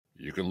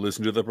You can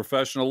listen to The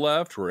Professional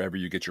Left wherever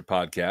you get your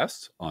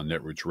podcasts, on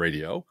Netroots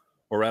Radio,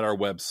 or at our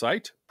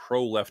website,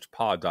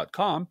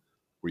 proleftpod.com,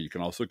 where you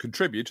can also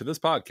contribute to this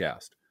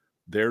podcast.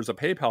 There's a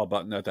PayPal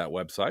button at that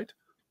website,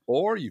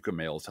 or you can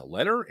mail us a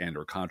letter and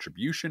or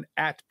contribution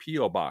at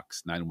P.O.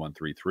 Box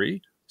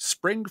 9133,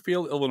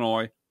 Springfield,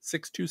 Illinois,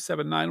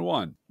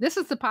 62791. This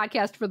is the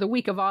podcast for the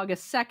week of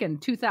August 2nd,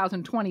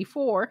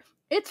 2024.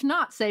 It's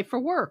not safe for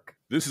work.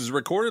 This is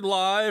recorded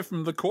live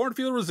from the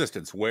Cornfield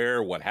Resistance,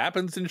 where what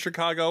happens in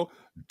Chicago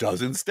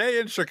doesn't stay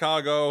in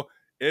Chicago.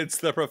 It's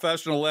The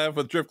Professional Left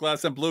with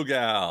Driftglass and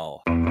BlueGal.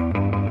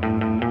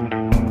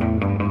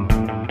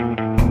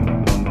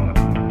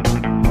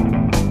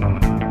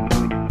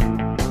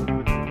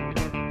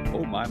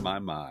 Oh,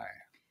 my.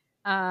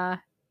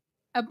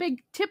 A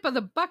big tip of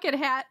the bucket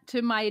hat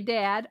to my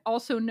dad,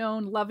 also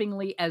known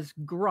lovingly as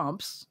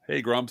Grumps.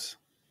 Hey, Grumps.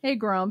 Hey,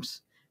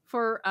 Grumps.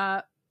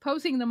 For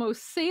posing the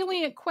most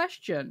salient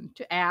question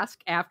to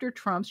ask after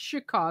Trump's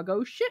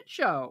Chicago shit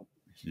show.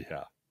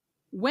 Yeah.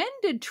 When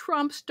did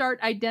Trump start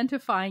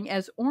identifying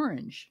as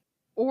orange?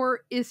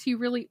 Or is he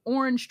really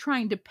orange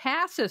trying to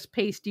pass as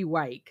pasty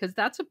white? Because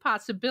that's a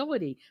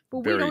possibility, but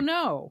we don't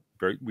know.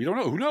 We don't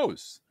know. Who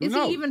knows? Is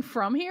he even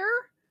from here?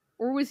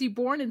 Or was he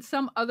born in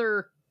some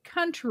other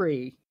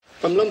country?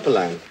 From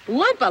Lumpaland.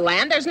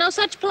 Lumpaland? There's no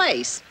such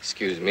place.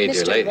 Excuse me,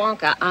 dear lady. Mr.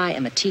 Wonka, I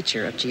am a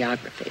teacher of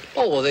geography.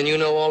 Oh, well, then you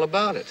know all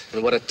about it.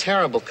 And what a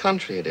terrible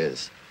country it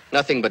is.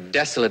 Nothing but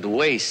desolate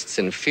wastes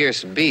and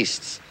fierce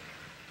beasts.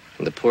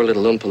 And the poor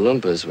little Oompa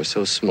Loompas were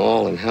so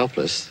small and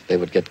helpless, they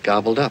would get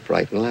gobbled up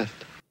right and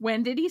left.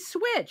 When did he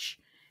switch?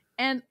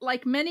 And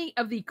like many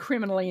of the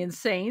criminally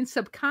insane,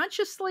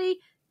 subconsciously,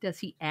 does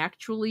he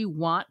actually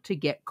want to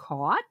get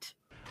caught?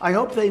 I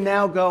hope they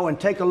now go and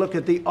take a look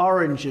at the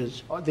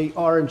oranges of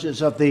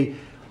the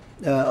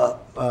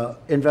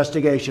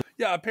investigation.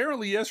 Yeah,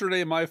 apparently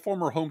yesterday my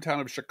former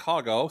hometown of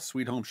Chicago,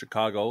 sweet home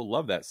Chicago,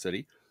 love that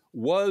city,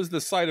 was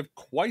the site of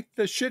quite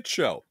the shit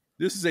show.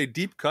 This is a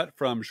deep cut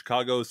from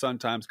Chicago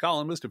Sun-Times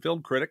columnist and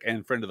film critic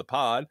and friend of the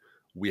pod.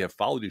 We have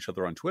followed each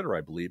other on Twitter,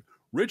 I believe.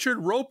 Richard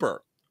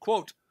Roper,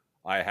 quote,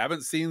 "I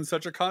haven't seen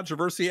such a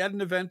controversy at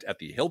an event at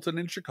the Hilton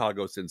in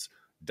Chicago since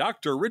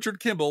Dr. Richard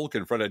Kimball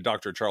confronted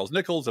Dr. Charles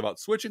Nichols about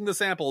switching the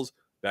samples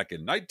back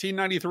in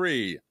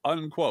 1993,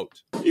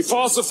 unquote." He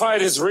falsified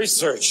his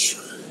research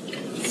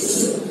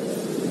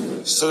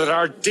so that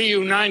our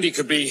DU-90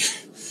 could be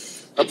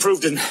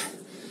approved and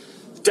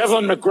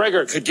Devlin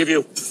McGregor could give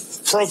you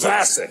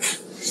Provasic.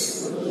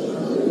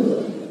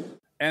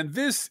 And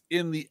this,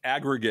 in the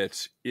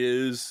aggregate,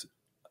 is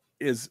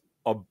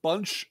a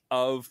bunch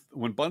of,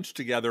 when bunched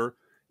together,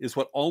 is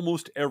what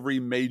almost every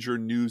major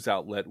news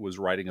outlet was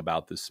writing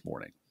about this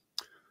morning.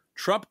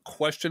 Trump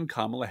questioned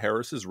Kamala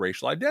Harris's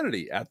racial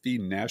identity at the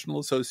National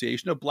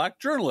Association of Black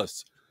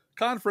Journalists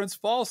conference,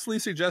 falsely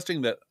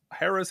suggesting that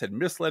Harris had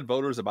misled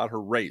voters about her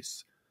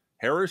race.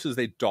 Harris is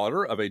a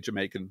daughter of a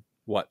Jamaican,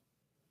 what?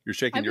 You're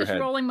shaking your head. I'm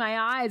just rolling my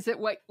eyes at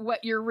what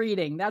you're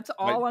reading. That's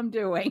all I'm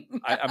doing.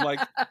 I'm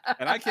like,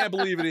 and I can't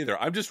believe it either.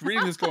 I'm just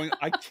reading this going,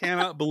 I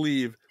cannot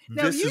believe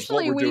this is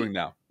what we're doing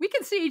now. We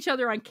can see each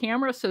other on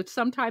camera, so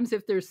sometimes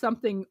if there's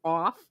something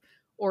off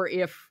or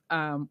if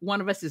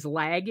one of us is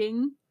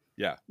lagging,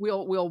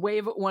 we'll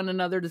wave at one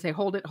another to say,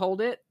 hold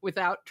it,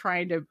 without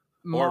trying to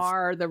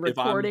mar the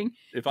recording.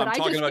 If I'm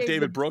talking about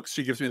David Brooks,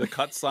 she gives me the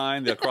cut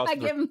sign. I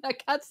give him the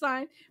cut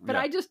sign, but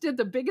I just did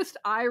the biggest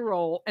eye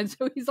roll, and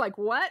so he's like,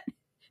 what?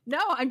 No,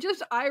 I'm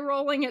just eye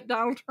rolling at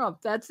Donald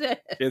Trump. That's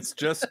it. It's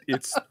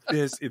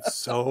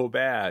so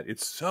bad.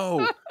 It's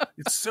so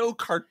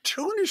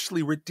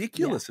cartoonishly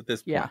ridiculous at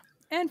this point. Yeah.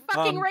 And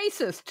fucking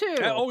racist too.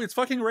 Oh, it's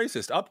fucking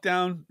racist. Up,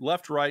 down,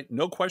 left, right,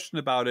 no question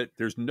about it.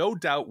 There's no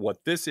doubt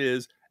what this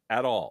is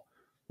at all,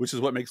 which is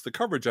what makes the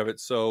coverage of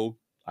it so,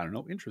 I don't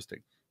know,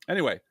 interesting.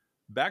 Anyway,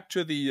 back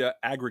to the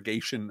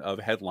aggregation of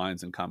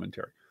headlines and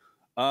commentary.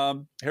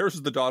 Harris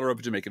is the daughter of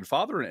a Jamaican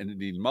father and an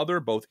Indian mother,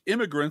 both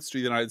immigrants to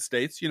the United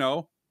States,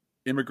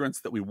 immigrants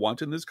that we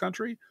want in this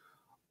country.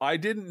 I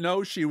didn't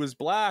know she was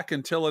black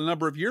until a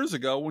number of years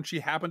ago when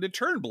she happened to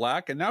turn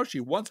black, and now she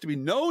wants to be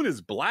known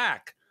as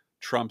black,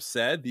 Trump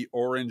said, the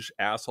orange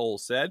asshole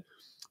said.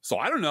 So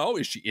I don't know,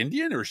 is she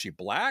Indian or is she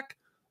black?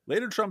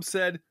 Later, Trump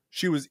said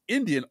she was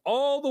Indian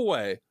all the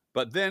way,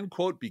 but then,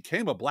 quote,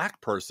 became a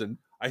black person.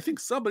 I think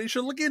somebody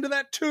should look into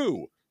that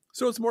too.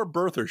 So it's more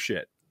birther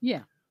shit.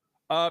 Yeah.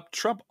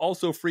 Trump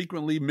also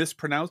frequently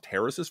mispronounced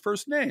Harris's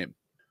first name.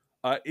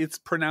 It's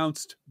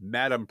pronounced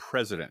Madam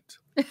President.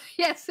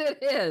 Yes, it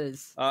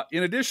is.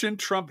 In addition,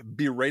 Trump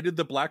berated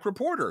the black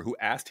reporter who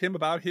asked him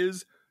about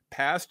his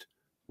past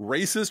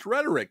racist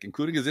rhetoric,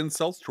 including his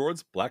insults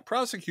towards black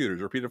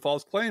prosecutors, repeated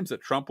false claims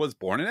that Trump was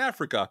born in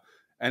Africa,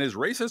 and his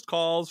racist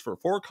calls for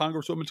 4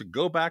 congresswomen to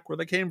go back where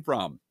they came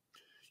from.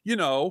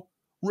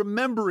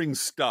 Remembering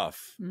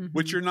stuff,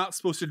 which you're not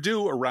supposed to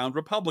do around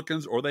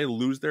Republicans or they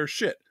lose their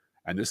shit.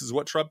 And this is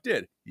what Trump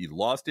did. He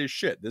lost his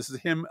shit. This is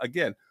him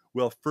again.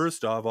 Well,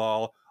 first of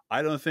all,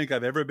 I don't think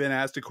I've ever been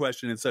asked a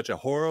question in such a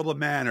horrible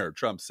manner,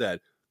 Trump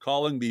said,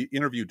 calling the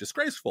interview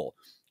disgraceful.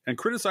 and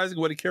criticizing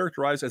what he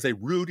characterized as a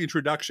rude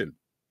introduction.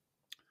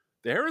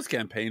 The Harris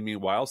campaign,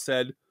 meanwhile,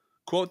 said,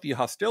 quote, the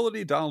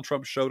hostility Donald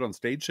Trump showed on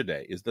stage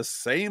today is the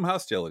same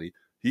hostility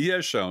he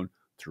has shown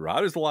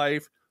throughout his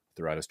life,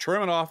 throughout his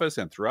term in office,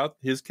 and throughout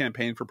his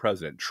campaign for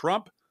president.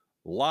 Trump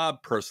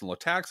lobbed personal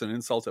attacks and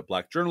insults at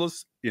black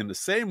journalists in the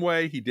same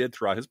way he did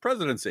throughout his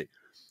presidency.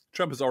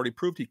 Trump has already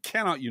proved he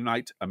cannot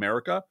unite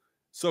America,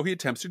 so he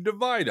attempts to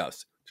divide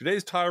us.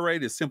 Today's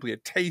tirade is simply a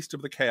taste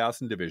of the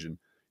chaos and division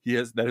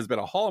that has been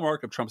a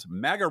hallmark of Trump's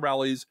MAGA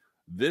rallies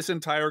this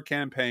entire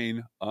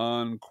campaign,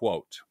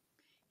 unquote.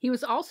 He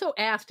was also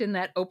asked in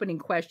that opening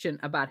question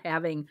about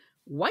having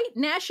white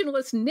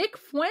nationalist Nick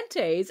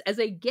Fuentes as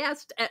a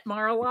guest at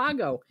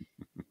Mar-a-Lago.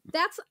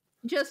 That's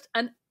just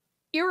an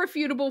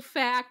irrefutable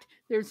fact.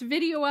 There's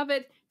video of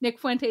it. Nick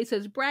Fuentes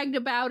has bragged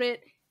about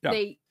it.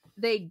 Yeah.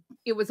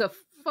 It was a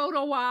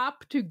photo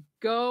op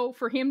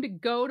for him to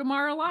go to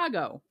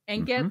Mar-a-Lago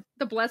and get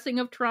the blessing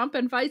of Trump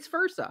and vice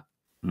versa.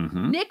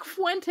 Nick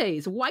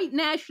Fuentes, white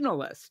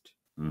nationalist.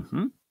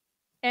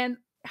 And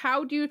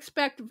how do you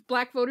expect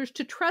black voters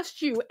to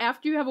trust you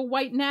after you have a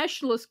white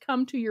nationalist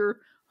come to your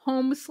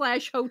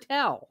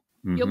home/hotel,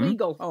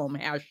 illegal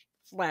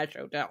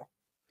home/hotel?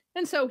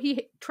 And so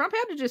Trump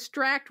had to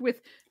distract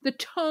with the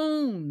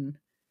tone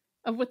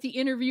of what the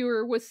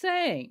interviewer was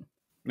saying.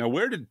 Now,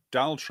 where did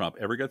Donald Trump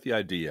ever get the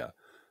idea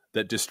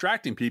that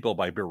distracting people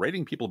by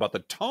berating people about the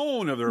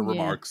tone of their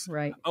remarks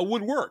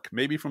would work?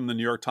 Maybe from the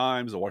New York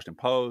Times, the Washington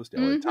Post,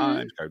 LA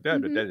Times,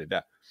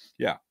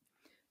 yeah.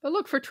 But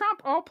look, for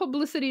Trump, all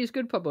publicity is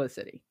good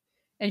publicity.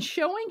 And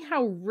showing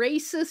how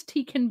racist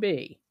he can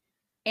be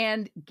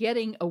and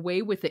getting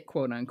away with it,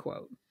 quote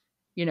unquote,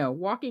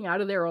 walking out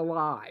of there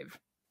alive.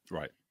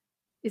 Right.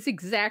 Is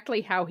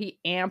exactly how he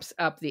amps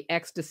up the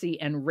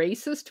ecstasy and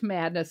racist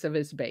madness of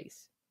his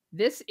base.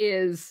 This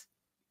is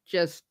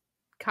just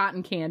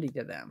cotton candy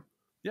to them.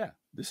 Yeah,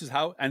 this is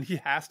how, and he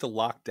has to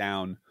lock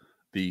down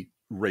the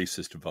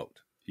racist vote.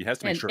 He has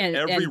to make sure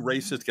every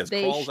racist gets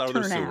crawls out of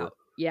their sewer.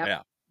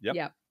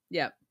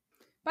 Yep.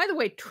 By the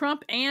way,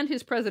 Trump and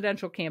his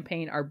presidential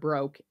campaign are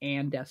broke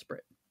and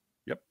desperate.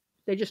 Yep.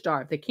 They just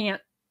are. They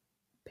can't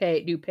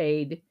do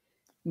paid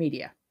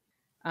media.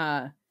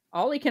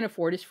 All he can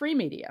afford is free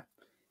media.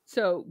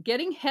 So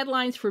getting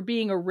headlines for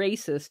being a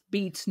racist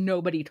beats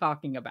nobody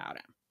talking about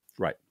him.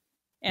 Right.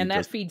 And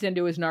that feeds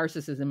into his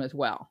narcissism as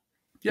well.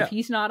 Yeah. If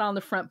he's not on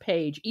the front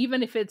page,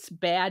 even if it's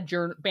bad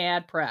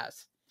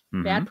press,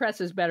 bad press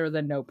is better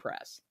than no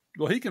press.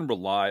 Well, he can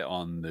rely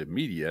on the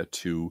media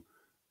to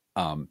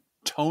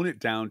tone it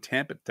down,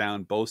 tamp it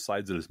down, both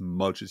sides as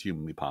much as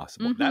humanly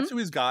possible. That's who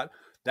he's got.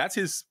 That's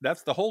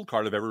the whole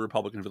card of every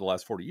Republican for the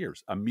last 40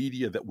 years. A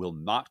media that will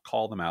not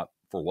call them out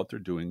for what they're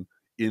doing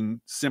in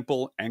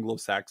simple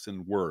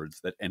Anglo-Saxon words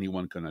that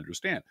anyone can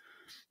understand.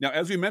 Now,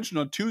 as we mentioned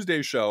on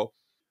Tuesday's show,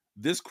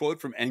 this quote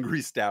from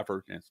angry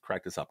staffer, let's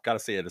crack this up, got to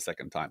say it a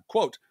second time,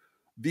 quote,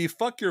 the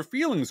fuck your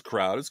feelings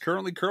crowd is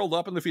currently curled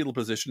up in the fetal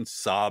position,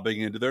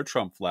 sobbing into their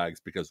Trump flags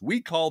because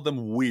we call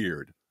them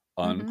weird,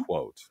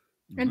 unquote.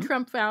 And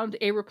Trump found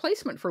a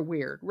replacement for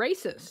weird,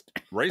 racist.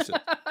 Racist,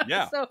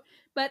 yeah.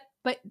 But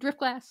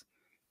Driftglass,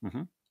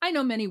 I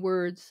know many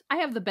words. I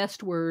have the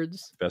best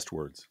words. Best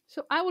words.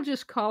 So I will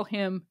just call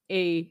him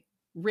a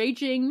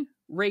raging,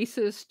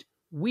 racist,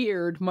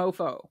 weird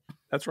mofo.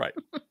 That's right.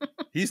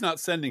 He's not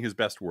sending his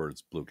best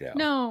words, BlueGal.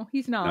 No,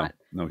 he's not.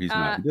 No, he's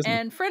not. He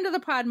and friend of the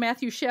pod,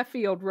 Matthew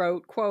Sheffield,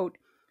 wrote, quote,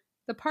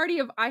 the party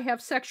of I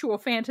have sexual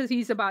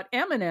fantasies about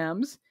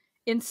M&Ms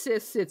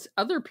insists it's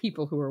other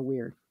people who are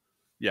weird.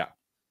 Yeah.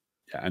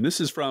 And this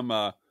is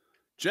from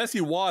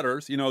Jesse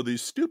Waters, the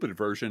stupid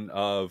version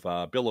of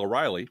Bill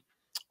O'Reilly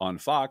on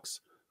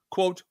Fox.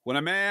 Quote, when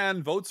a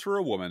man votes for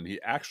a woman, he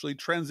actually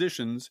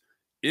transitions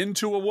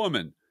into a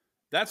woman.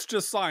 That's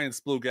just science,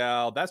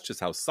 BlueGal. That's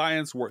just how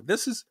science works.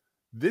 This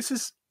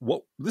is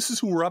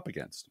who we're up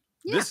against.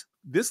 Yeah.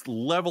 This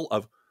level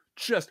of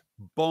just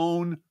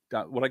bone,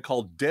 what I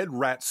call dead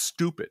rat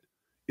stupid,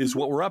 is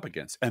what we're up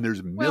against. And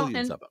there's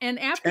millions of them. And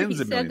after he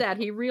said that,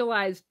 he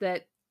realized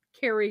that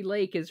Carrie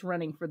Lake is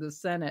running for the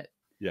Senate.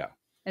 Yeah.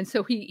 And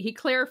so he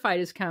clarified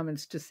his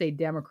comments to say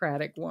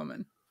Democratic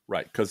woman.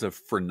 Right, because of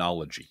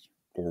phrenology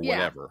or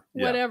whatever.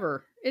 Yeah.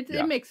 Whatever.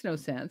 It makes no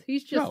sense.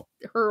 He's just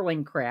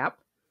hurling crap.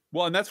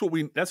 Well, and that's what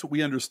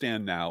we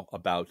understand now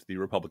about the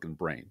Republican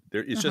brain.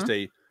 There is just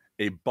a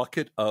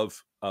bucket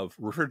of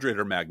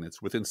refrigerator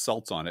magnets with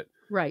insults on it.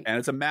 Right. And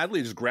it's a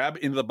madly just grab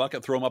into the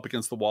bucket, throw them up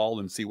against the wall,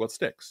 and see what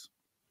sticks.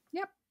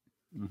 Yep.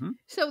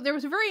 So there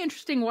was a very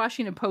interesting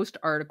Washington Post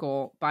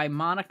article by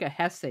Monica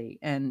Hesse,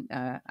 and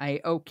I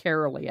owe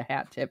Carolee a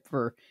hat tip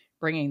for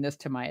bringing this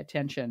to my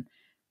attention.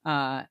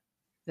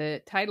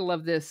 The title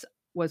of this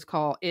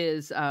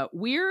is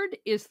Weird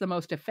is the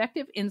most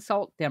effective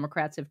insult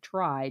Democrats have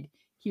tried.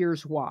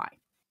 Here's why.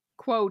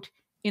 Quote,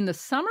 in the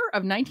summer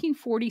of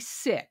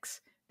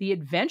 1946, The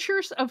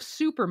Adventures of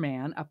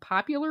Superman, a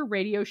popular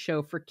radio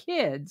show for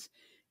kids,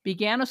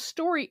 began a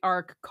story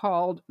arc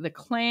called The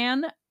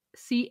Clan,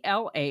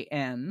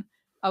 C-L-A-N,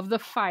 of the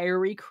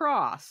Fiery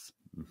Cross.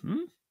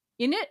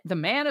 In it, the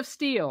Man of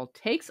Steel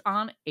takes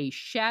on a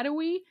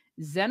shadowy,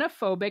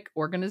 xenophobic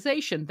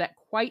organization that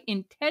quite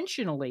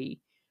intentionally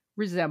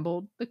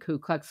resembled the Ku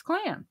Klux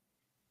Klan.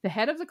 The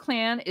head of the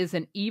Klan is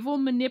an evil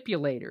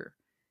manipulator,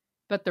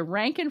 but the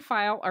rank and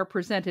file are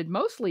presented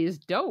mostly as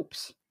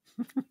dopes.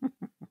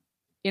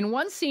 In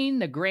one scene,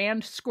 the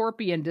Grand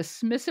Scorpion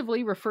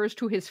dismissively refers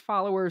to his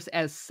followers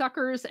as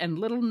suckers and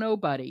little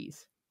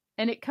nobodies,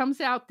 and it comes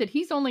out that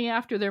he's only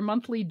after their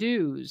monthly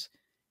dues.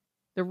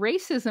 The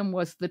racism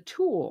was the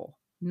tool,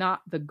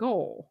 not the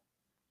goal.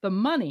 The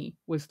money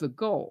was the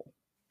goal.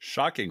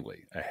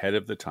 Shockingly ahead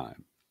of the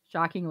time.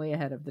 Shockingly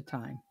ahead of the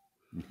time.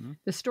 Mm-hmm.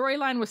 The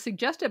storyline was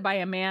suggested by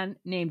a man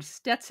named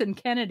Stetson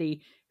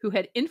Kennedy, who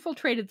had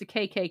infiltrated the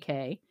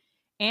KKK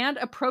and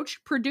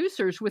approached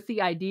producers with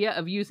the idea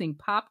of using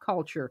pop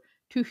culture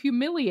to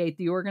humiliate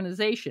the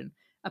organization.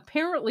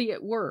 Apparently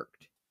it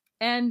worked.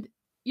 And,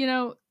 you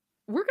know,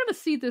 we're going to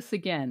see this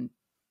again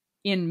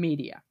in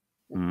media,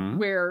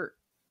 where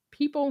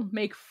people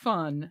make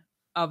fun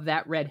of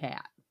that red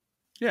hat.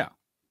 Yeah.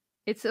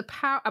 It's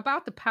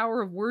about the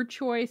power of word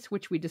choice,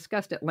 which we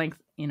discussed at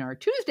length in our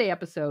Tuesday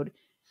episode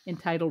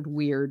entitled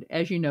Weird.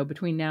 As you know,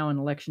 between now and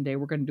Election Day,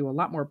 we're going to do a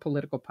lot more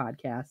political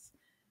podcasts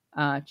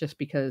just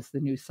because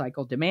the news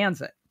cycle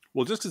demands it.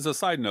 Well, just as a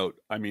side note,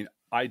 I mean,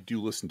 I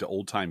do listen to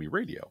old-timey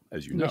radio,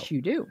 as you know. Yes,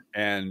 you do.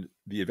 And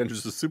The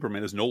Adventures of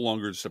Superman is no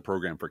longer just a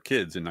program for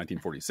kids in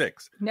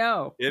 1946.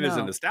 No. It is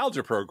a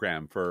nostalgia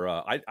program for,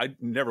 I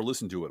never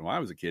listened to it when I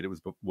was a kid. It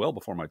was well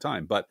before my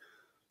time. But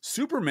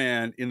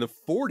Superman in the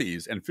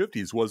 40s and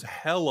 50s was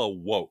hella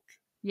woke.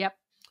 Yep.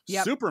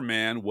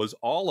 Superman was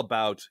all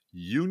about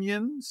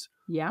unions,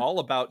 all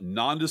about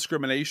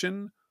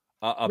non-discrimination,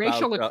 about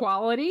racial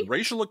equality,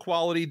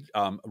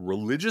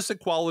 religious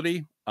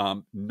equality,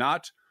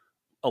 not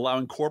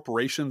allowing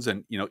corporations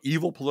and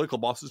evil political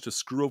bosses to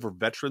screw over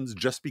veterans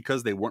just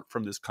because they weren't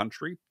from this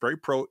country. Very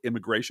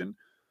pro-immigration,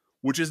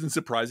 which isn't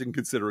surprising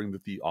considering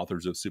that the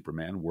authors of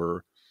Superman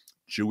were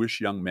Jewish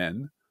young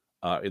men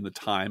in the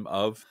time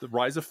of the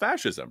rise of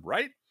fascism,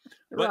 right?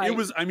 But it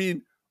was, I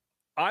mean,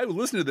 I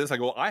listened to this, I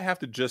go, I have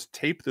to just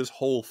tape this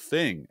whole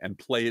thing and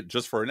play it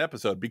just for an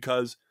episode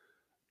because,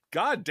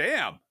 god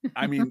damn,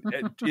 I mean,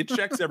 it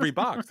checks every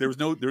box. There's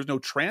no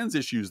trans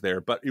issues there,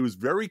 but it was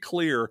very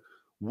clear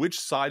which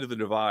side of the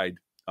divide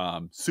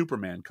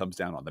Superman comes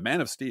down on, the Man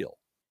of Steel.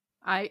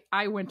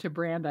 I went to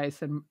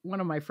Brandeis, and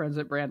one of my friends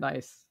at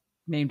Brandeis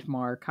named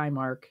Mark. Hi,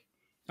 Mark.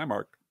 Hi,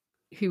 Mark.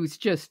 He was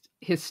just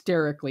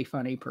hysterically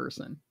funny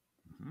person.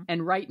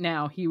 And right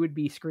now he would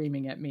be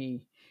screaming at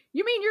me,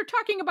 "You mean you're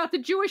talking about the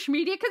Jewish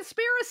media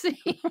conspiracy?"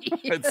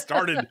 It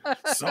started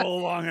so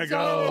long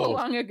ago. So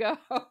long ago.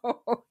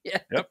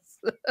 Yes. Yep.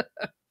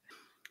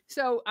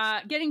 So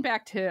getting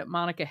back to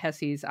Monica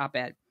Hesse's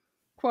op-ed,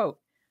 quote,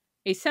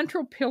 "A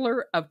central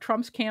pillar of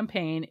Trump's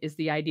campaign is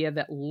the idea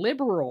that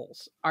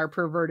liberals are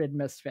perverted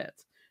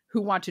misfits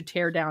who want to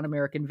tear down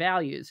American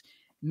values.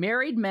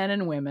 Married men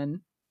and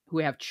women who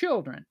have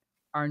children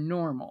are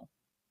normal."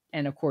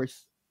 And of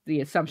course, the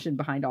assumption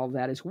behind all of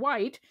that is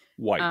white.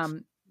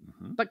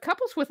 But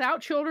couples without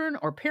children,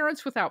 or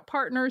parents without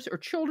partners, or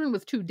children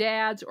with two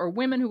dads, or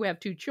women who have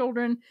two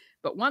children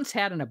but once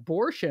had an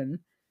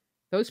abortion,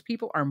 those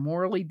people are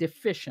morally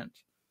deficient.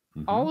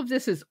 All of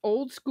this is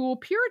old school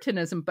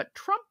Puritanism, but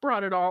Trump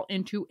brought it all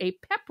into a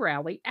pep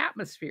rally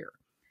atmosphere.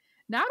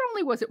 Not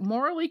only was it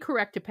morally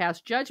correct to pass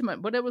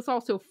judgment, but it was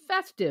also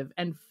festive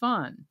and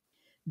fun.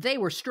 They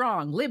were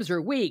strong, libs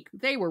are weak.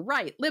 They were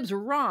right, libs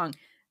were wrong.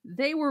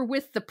 They were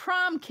with the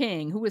prom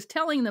king who was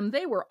telling them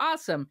they were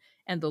awesome,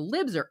 and the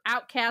libs are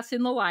outcasts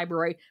in the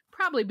library,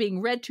 probably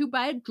being read to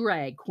by a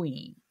drag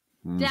queen.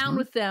 Down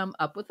with them,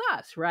 up with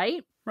us,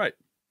 right? Right.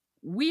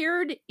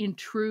 Weird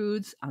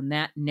intrudes on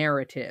that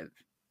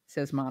narrative,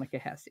 says Monica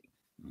Hesse.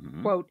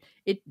 Quote,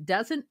 "It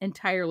doesn't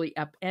entirely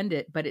upend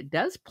it, but it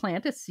does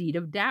plant a seed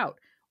of doubt.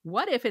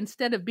 What if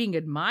instead of being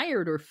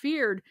admired or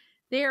feared,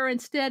 they are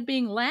instead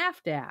being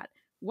laughed at?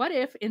 What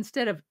if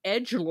instead of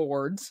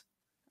edgelords,"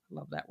 I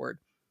love that word,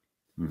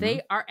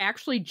 "they are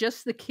actually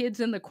just the kids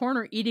in the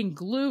corner eating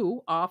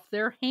glue off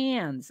their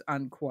hands,"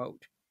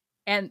 unquote.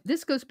 And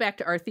this goes back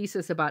to our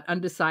thesis about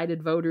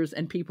undecided voters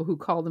and people who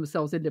call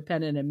themselves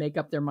independent and make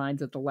up their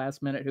minds at the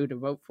last minute who to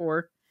vote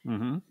for,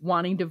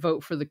 wanting to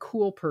vote for the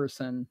cool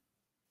person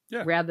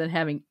rather than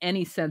having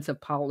any sense of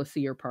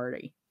policy or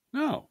party.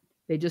 No.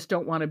 They just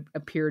don't want to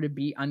appear to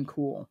be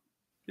uncool.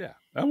 Yeah.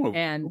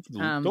 And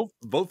don't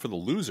vote for the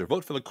loser.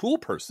 Vote for the cool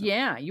person.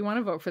 Yeah, you want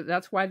to vote for.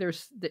 That's why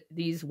there's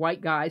these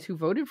white guys who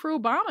voted for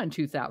Obama in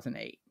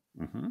 2008.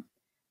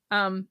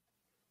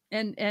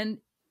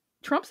 And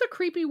Trump's a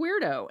creepy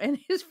weirdo, and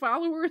his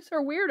followers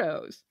are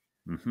weirdos.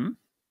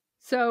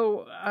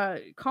 So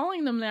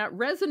calling them that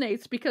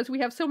resonates because we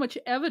have so much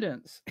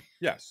evidence.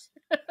 Yes.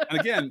 And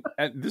again,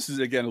 and this is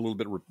again a little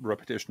bit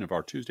repetition of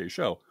our Tuesday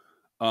show.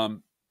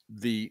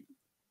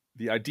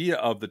 The idea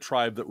of the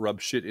tribe that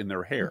rubs shit in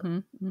their hair,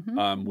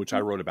 which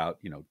I wrote about,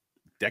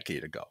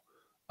 decade ago.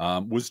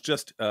 was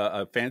just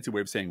a fancy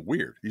way of saying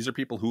weird. These are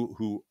people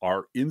who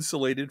are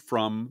insulated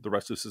from the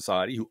rest of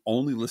society, who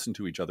only listen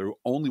to each other, who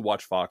only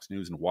watch Fox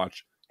News and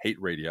watch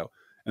hate radio.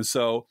 And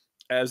so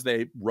as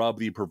they rub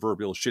the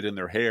proverbial shit in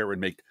their hair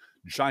and make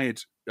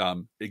giant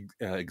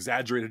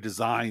exaggerated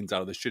designs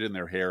out of the shit in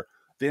their hair,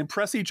 they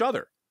impress each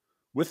other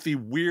with the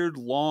weird,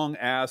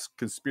 long-ass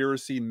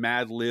conspiracy,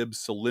 Mad Lib,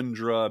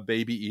 Solyndra,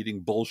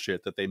 baby-eating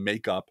bullshit that they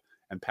make up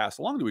and pass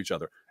along to each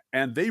other.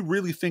 And they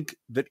really think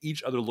that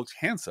each other looks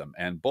handsome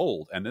and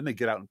bold. And then they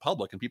get out in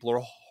public and people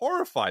are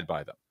horrified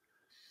by them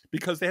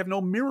because they have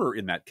no mirror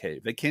in that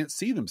cave. They can't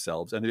see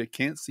themselves and they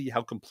can't see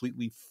how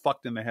completely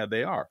fucked in the head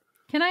they are.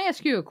 Can I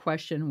ask you a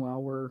question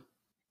while we're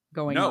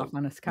going off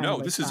on a kind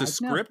of this is a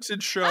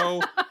scripted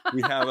show.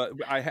 We have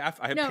I have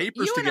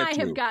papers to get to. You and I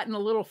have gotten a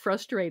little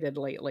frustrated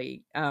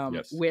lately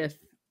with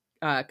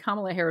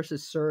Kamala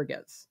Harris's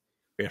surrogates.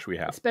 Yes, we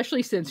have.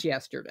 Especially since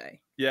yesterday.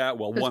 Yeah,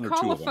 well, one or two of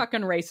them. Call a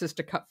fucking racist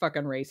a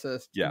fucking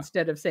racist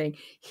instead of saying,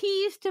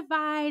 he's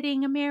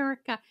dividing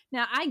America.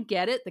 Now, I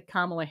get it that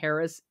Kamala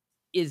Harris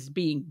is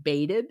being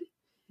baited.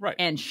 Right.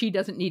 And she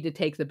doesn't need to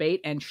take the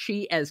bait. And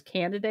she, as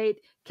candidate,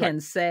 can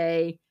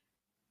say,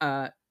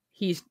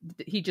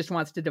 he just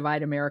wants to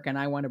divide America and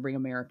I want to bring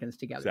Americans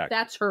together. Exactly.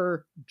 That's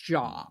her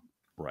job.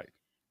 Right.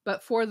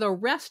 But for the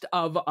rest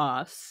of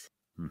us,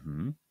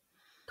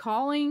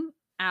 calling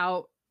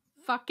out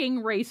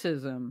fucking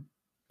racism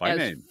by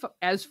name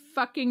as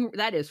fucking,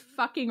 that is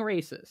fucking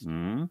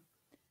racist.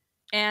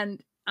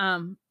 And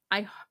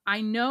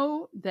I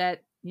know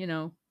that,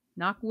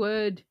 knock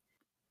wood,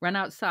 run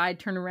outside,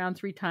 turn around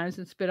 3 times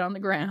and spit on the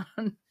ground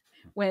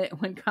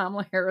when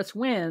Kamala Harris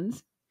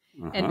wins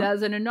and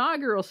does an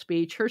inaugural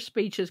speech. Her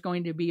speech is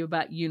going to be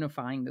about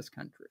unifying this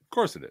country. Of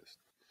course it is.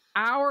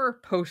 Our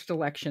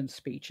post-election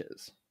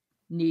speeches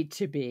need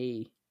to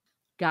be,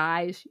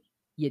 guys,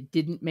 you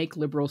didn't make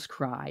liberals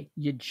cry.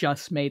 You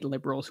just made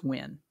liberals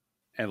win.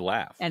 And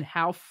laugh. And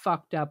how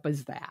fucked up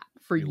is that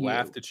for you? We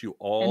laughed at you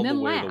all the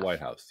way to the White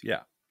House. Yeah.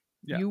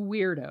 You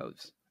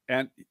weirdos.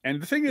 And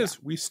the thing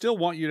is, we still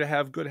want you to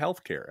have good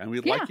health care. And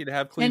we'd like you to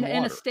have clean water.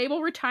 And a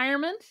stable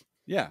retirement.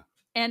 Yeah.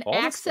 And all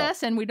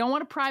access. And we don't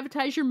want to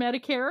privatize your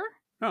Medicare.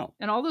 No.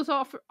 And all those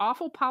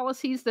awful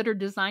policies that are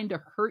designed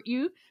to hurt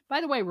you.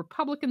 By the way,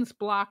 Republicans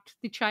blocked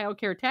the child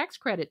care tax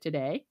credit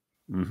today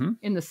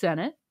in the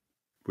Senate.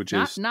 Which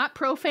is not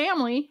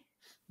pro-family.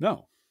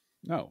 No.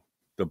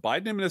 The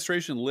Biden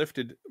administration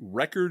lifted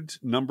record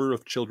number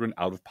of children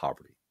out of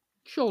poverty.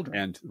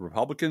 And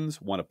Republicans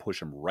want to push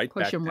them right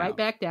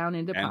back down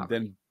into poverty.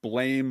 And then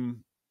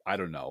blame, I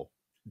don't know,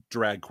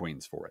 drag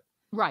queens for it.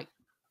 Right.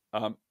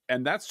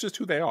 And that's just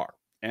who they are.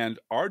 And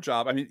our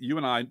job, I mean, you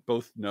and I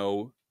both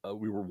know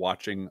we were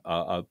watching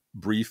a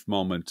brief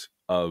moment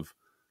of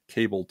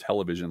cable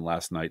television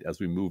last night as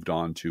we moved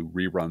on to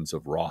reruns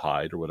of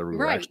Rawhide or whatever we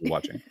were actually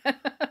watching.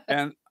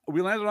 And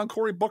we landed on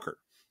Cory Booker.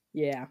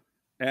 Yeah.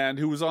 And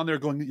who was on there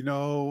going,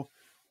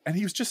 and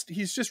he's just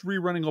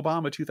rerunning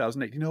Obama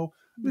 2008.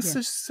 This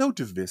is so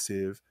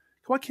divisive.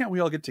 Why can't we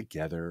all get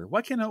together?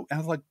 Why can't I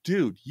was like,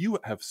 dude, you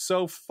have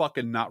so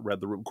fucking not read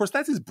the room. Of course,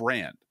 that's his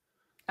brand.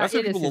 That's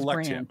how people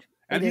elect him.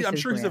 And I'm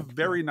sure he's a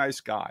very nice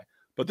guy.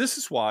 But this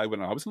is why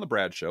when I was on the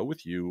Brad show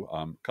with you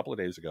a couple of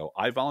days ago,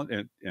 I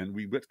volunteered and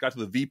we got to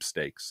the Veep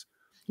stakes.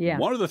 Yeah.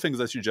 One of the things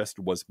I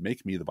suggested was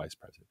make me the vice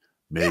president.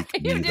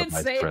 Make me the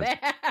vice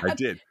president. That. I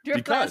did.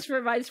 Driftglass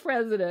for vice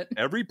president.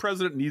 Every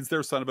president needs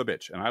their son of a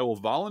bitch. And I will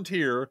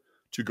volunteer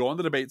to go on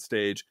the debate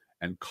stage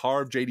and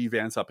carve J.D.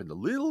 Vance up into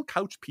little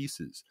couch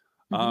pieces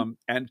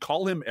and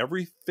call him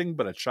everything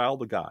but a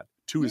child of God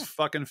to his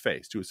fucking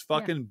face, to his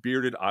fucking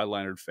bearded,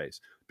 eyelinered face,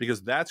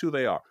 because that's who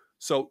they are.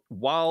 So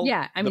while...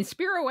 Yeah, I mean,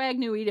 Spiro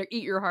Agnew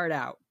eat your heart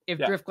out if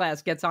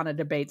Driftglass gets on a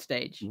debate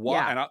stage.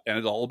 And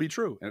it'll all be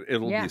true.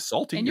 It'll be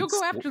salty. And you'll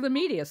go after the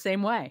media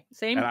same way.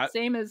 Same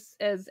as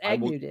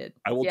Agnew did.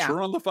 I will turn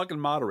on the fucking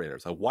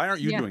moderators. Like, why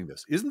aren't you doing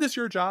this? Isn't this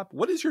your job?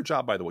 What is your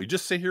job, by the way? You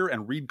just sit here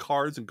and read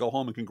cards and go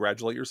home and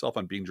congratulate yourself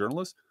on being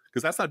journalist?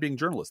 Because that's not being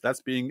journalist.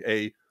 That's being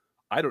a,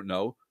 I don't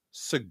know,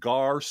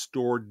 cigar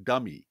store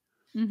dummy.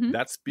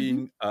 That's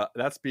being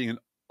an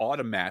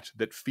automat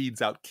that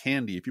feeds out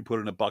candy if you put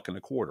in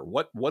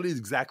 $1.25. What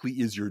exactly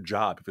is your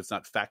job if it's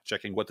not fact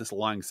checking what this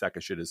lying sack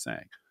of shit is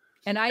saying?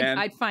 And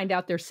I'd find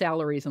out their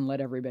salaries and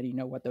let everybody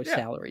know what those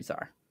salaries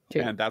are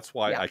too. And that's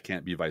why I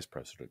can't be vice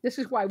president. This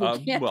is why we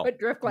can't put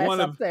Driftglass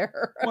up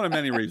there. One of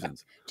many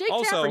reasons. Jake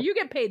Tapper, you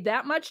get paid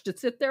that much to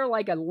sit there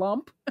like a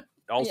lump.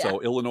 Also,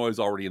 Illinois is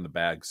already in the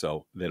bag,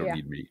 so they don't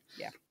need me.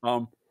 Yeah.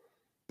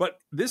 But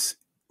this,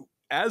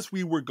 as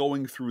we were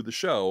going through the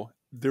show,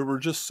 there were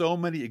just so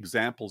many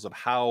examples of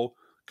how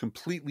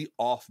completely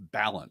off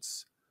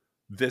balance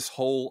this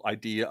whole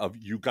idea of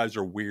you guys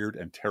are weird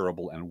and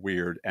terrible and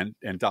weird and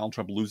Donald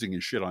Trump losing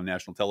his shit on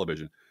national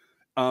television.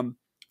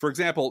 For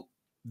example,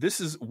 this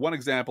is one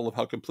example of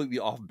how completely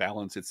off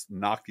balance it's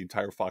knocked the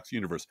entire Fox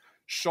universe.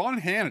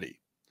 Sean Hannity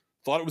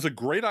thought it was a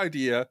great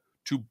idea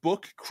to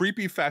book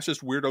creepy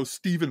fascist weirdo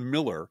Stephen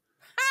Miller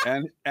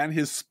and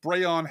his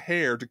spray-on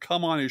hair to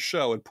come on his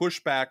show and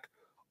push back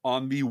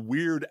on the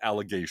weird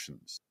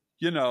allegations.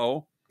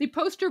 The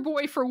poster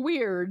boy for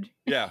weird.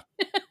 Yeah.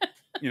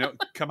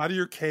 Come out of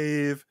your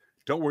cave.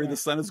 Don't worry, the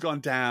sun has gone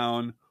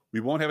down.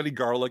 We won't have any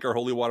garlic or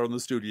holy water in the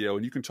studio.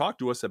 And you can talk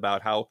to us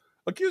about how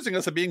accusing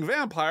us of being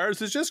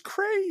vampires is just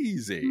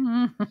crazy.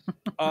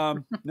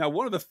 Now,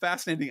 one of the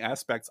fascinating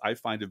aspects I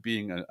find of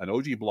being an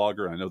OG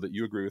blogger, and I know that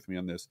you agree with me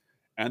on this,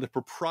 and the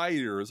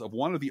proprietors of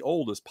one of the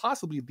oldest,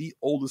 possibly the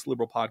oldest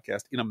liberal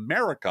podcast in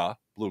America,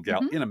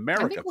 BlueGal, in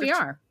America. I think we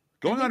are.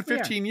 Going on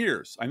 15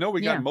 years. I know we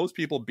got most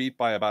people beat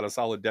by about a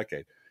solid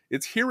decade.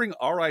 It's hearing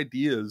our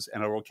ideas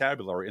and our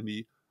vocabulary and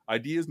the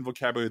ideas and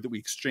vocabulary that we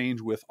exchange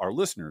with our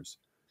listeners,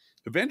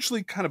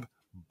 eventually kind of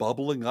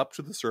bubbling up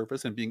to the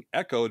surface and being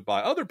echoed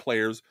by other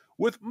players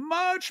with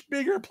much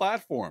bigger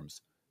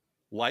platforms.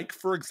 Like,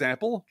 for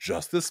example,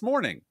 just this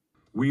morning.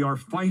 We are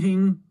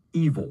fighting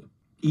evil.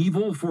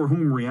 Evil for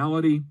whom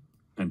reality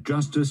and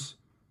justice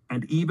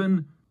and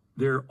even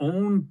their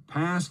own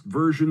past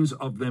versions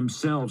of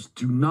themselves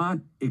do not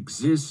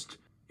exist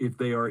if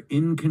they are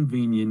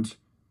inconvenient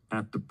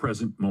at the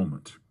present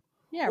moment.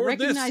 Yeah, or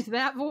recognize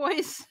that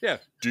voice. Yeah.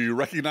 Do you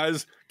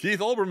recognize Keith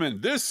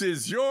Olbermann? This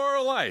is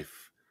your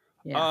life.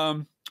 Yeah.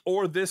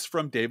 Or this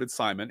from David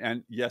Simon.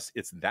 And yes,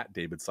 it's that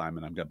David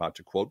Simon I'm about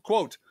to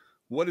quote,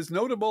 what is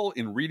notable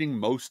in reading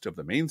most of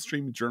the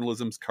mainstream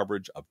journalism's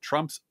coverage of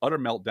Trump's utter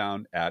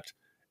meltdown at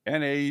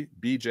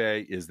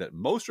NABJ is that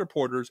most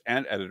reporters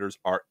and editors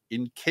are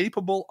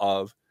incapable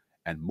of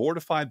and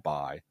mortified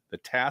by the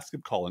task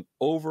of calling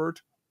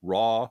overt,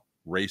 raw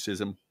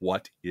racism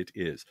what it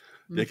is.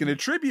 They can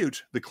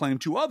attribute the claim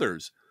to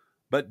others,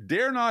 but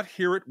dare not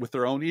hear it with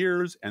their own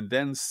ears and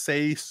then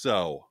say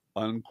so,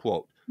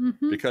 unquote.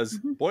 Because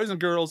boys and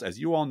girls, as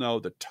you all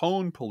know, the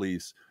tone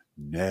police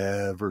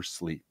never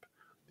sleep.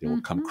 They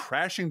will come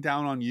crashing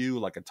down on you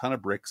like a ton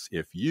of bricks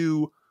if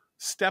you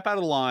step out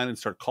of line and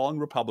start calling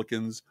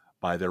Republicans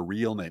by their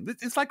real name.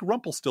 It's like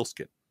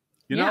Rumpelstiltskin.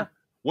 You know,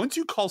 once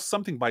you call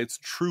something by its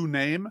true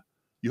name,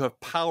 you have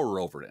power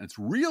over it. And it's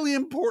really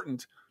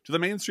important to the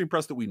mainstream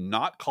press that we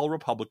not call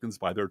Republicans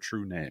by their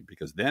true name,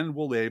 because then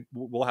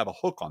we'll have a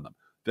hook on them.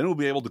 Then we'll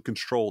be able to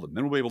control them.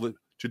 Then we'll be able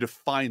to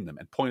define them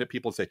and point at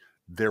people and say,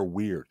 they're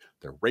weird.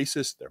 They're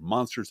racist. They're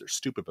monsters. They're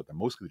stupid, but they're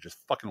mostly just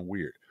fucking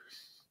weird.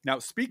 Now,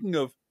 speaking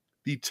of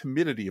the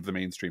timidity of the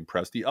mainstream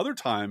press, the other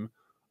time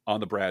on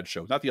the Brad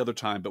show, not the other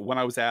time, but when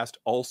I was asked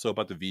also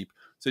about the Veep,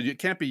 said, it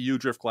can't be you,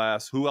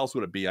 Driftglass. Who else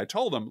would it be? I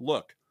told them,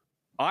 look,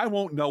 I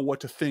won't know what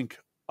to think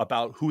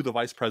about who the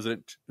vice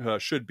president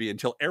should be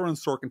until Aaron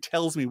Sorkin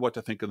tells me what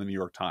to think in the New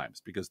York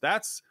Times, because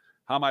that's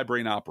how my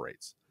brain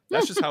operates.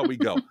 That's just how we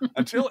go.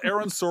 Until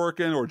Aaron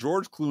Sorkin or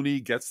George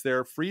Clooney gets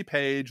their free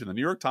page in the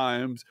New York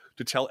Times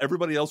to tell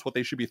everybody else what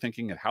they should be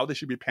thinking and how they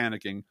should be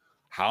panicking,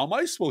 how am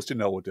I supposed to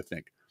know what to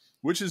think?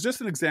 Which is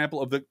just an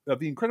example of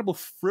the incredible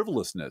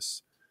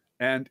frivolousness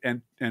and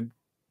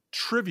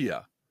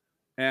trivia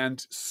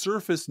and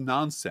surface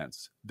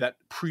nonsense that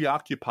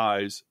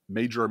preoccupies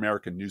major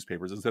American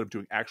newspapers instead of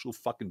doing actual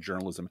fucking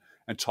journalism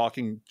and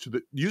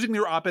using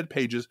their op-ed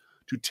pages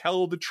to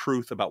tell the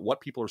truth about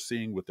what people are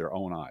seeing with their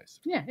own eyes.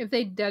 Yeah, if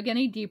they dug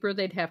any deeper,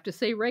 they'd have to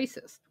say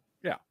racist.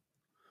 Yeah.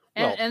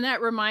 And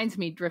that reminds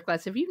me,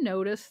 Driftglass, have you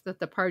noticed that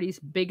the party's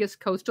biggest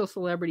coastal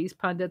celebrities,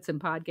 pundits, and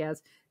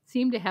podcasts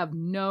seem to have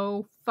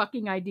no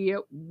fucking idea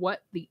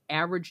what the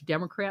average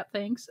Democrat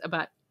thinks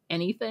about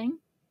anything?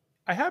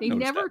 I have noticed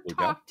never that,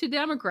 talk to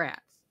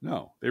Democrats.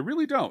 No, they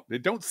really don't. They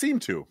don't seem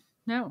to.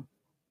 No.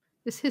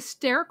 This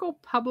hysterical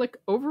public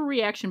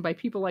overreaction by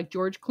people like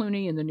George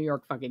Clooney in the New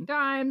York fucking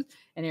Times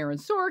and Aaron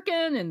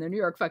Sorkin in the New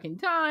York fucking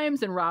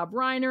Times and Rob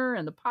Reiner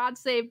and the Pod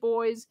Save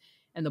Boys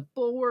and the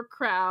Bulwark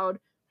crowd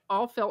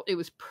all felt it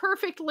was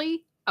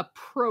perfectly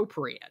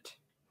appropriate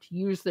to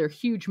use their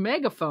huge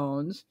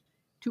megaphones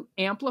to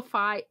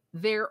amplify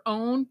their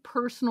own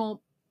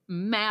personal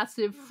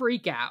massive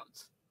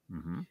freakouts.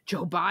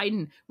 Joe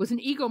Biden was an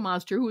ego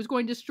monster who was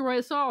going to destroy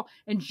us all,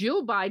 and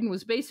Jill Biden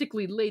was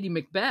basically Lady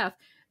Macbeth.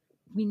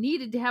 We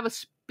needed to have a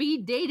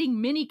speed dating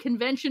mini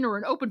convention or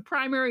an open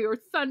primary or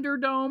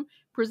Thunderdome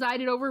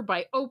presided over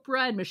by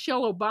Oprah and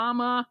Michelle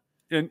Obama.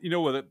 And you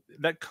know what?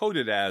 That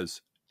coded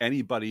as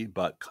anybody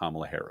but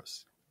Kamala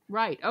Harris.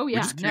 Right. Oh,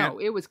 yeah. No,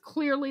 it was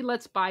clearly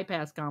let's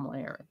bypass Kamala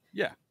Harris.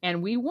 Yeah.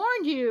 And we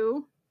warned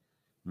you,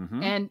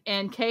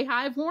 and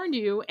K-Hive warned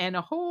you, and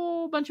a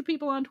whole bunch of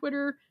people on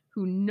Twitter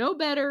who know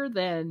better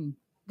than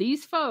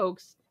these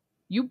folks.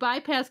 You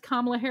bypass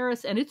Kamala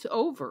Harris and it's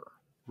over.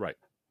 Right.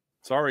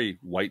 Sorry,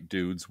 white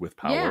dudes with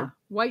power. Yeah,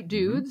 white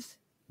dudes.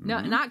 No,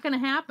 not going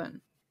to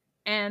happen.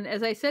 And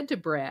as I said to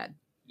Brad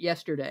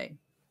yesterday,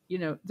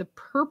 the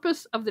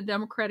purpose of the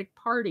Democratic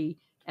Party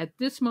at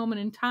this moment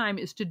in time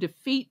is to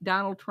defeat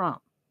Donald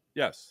Trump.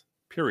 Yes,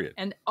 period.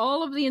 And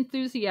all of the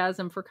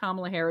enthusiasm for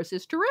Kamala Harris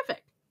is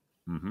terrific.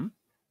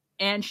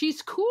 And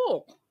she's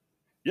cool.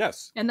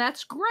 Yes. And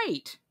that's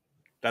great.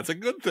 That's a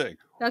good thing.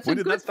 That's a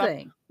good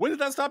thing. When did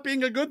that stop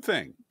being a good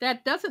thing?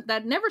 That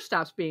never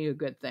stops being a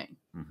good thing.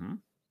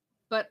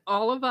 But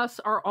all of us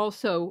are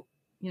also,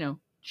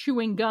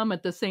 chewing gum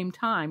at the same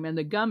time. And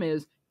the gum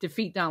is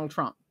defeat Donald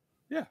Trump.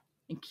 Yeah.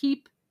 And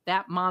keep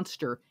that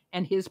monster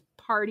and his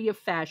party of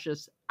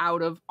fascists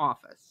out of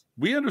office.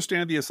 We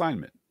understand the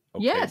assignment.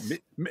 Okay? Yes.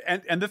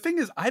 And the thing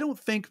is, I don't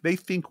think they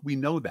think we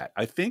know that.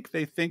 I think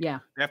they think they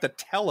have to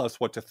tell us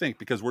what to think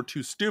because we're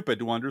too stupid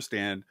to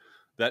understand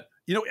that,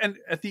 and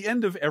at the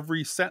end of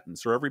every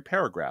sentence or every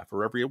paragraph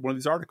or every one of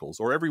these articles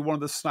or every one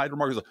of the snide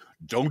remarks, like,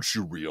 don't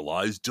you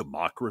realize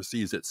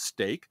democracy is at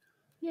stake?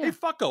 Yeah. Hey,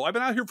 fucko, I've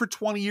been out here for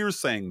 20 years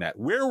saying that.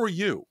 Where were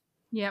you?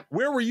 Yep.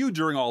 Where were you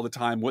during all the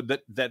time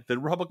that the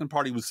Republican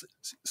Party was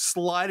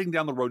sliding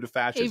down the road to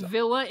fascism? A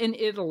villa in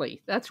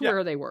Italy. That's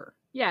where they were.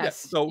 Yes.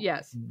 So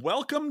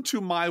welcome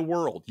to my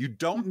world. You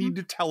don't need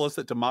to tell us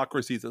that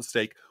democracy is at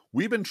stake.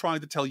 We've been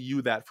trying to tell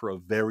you that for a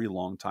very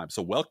long time.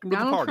 So welcome to the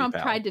party, Donald Trump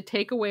pal. tried to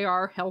take away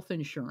our health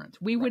insurance.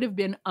 We would have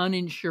been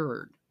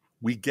uninsured.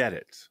 We get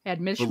it.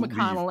 Had Mitch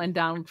McConnell and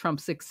Donald Trump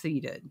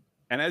succeeded.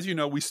 And as you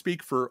know, we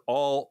speak for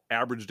all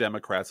average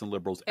Democrats and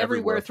liberals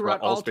everywhere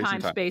throughout all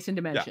time, space, and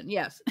dimension.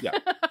 Yeah. Yes.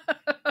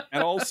 Yeah.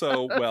 And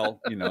also,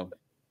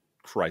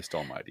 Christ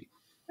almighty.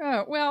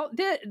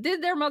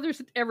 Did their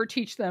mothers ever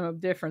teach them a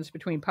difference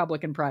between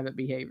public and private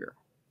behavior?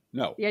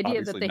 No. The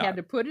idea that they had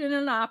to put it in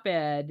an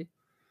op-ed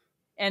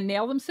and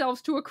nail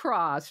themselves to a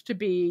cross to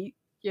be,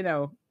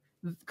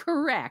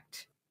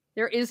 correct.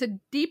 There is a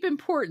deep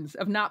importance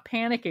of not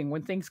panicking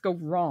when things go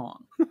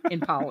wrong in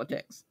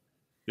politics.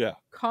 Yeah.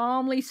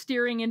 Calmly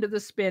steering into the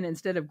spin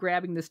instead of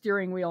grabbing the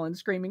steering wheel and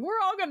screaming, "We're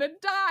all going to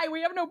die.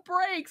 We have no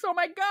brakes. Oh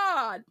my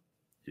God."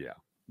 Yeah.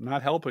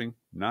 Not helping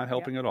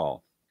at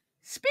all.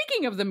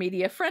 Speaking of the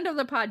media, friend of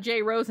the pod,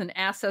 Jay Rosen,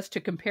 asked us to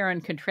compare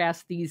and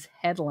contrast these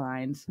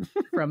headlines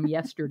from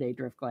yesterday,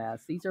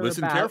 Driftglass. These are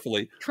Listen about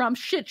carefully. Trump's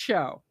shit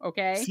show,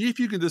 okay? See if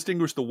you can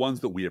distinguish the ones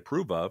that we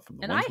approve of from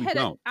the ones we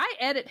don't. I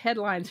edit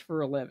headlines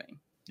for a living.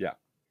 Yeah.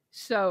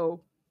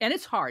 So, and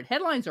it's hard.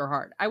 Headlines are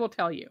hard. I will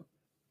tell you.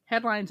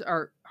 Headlines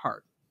are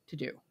hard to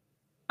do.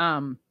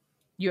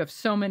 You have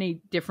so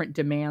many different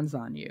demands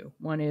on you.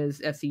 One is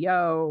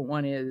SEO.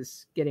 One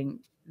is getting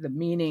the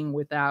meaning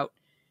without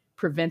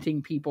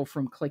preventing people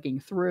from clicking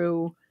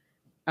through.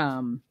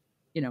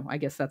 I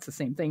guess that's the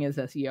same thing as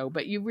SEO,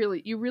 but you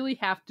really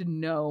have to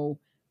know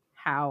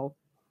how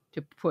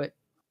to put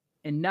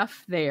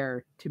enough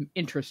there to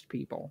interest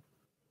people.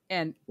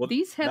 And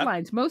these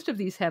headlines, most of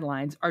these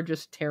headlines are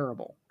just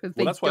terrible because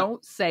they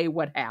don't say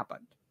what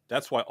happened.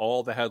 That's why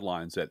all the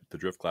headlines at the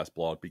Driftglass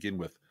blog begin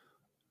with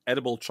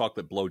edible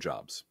chocolate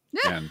blowjobs.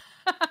 And,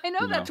 I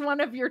know that's one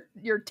of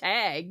your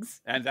tags.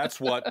 And that's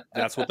what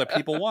the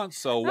people want.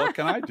 So what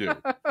can I do?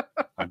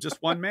 I'm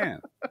just one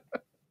man.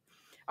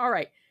 All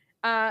right.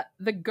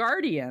 The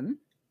Guardian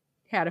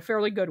had a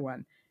fairly good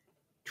one.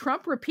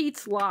 Trump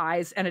repeats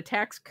lies and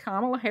attacks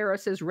Kamala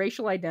Harris's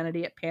racial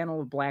identity at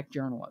panel of black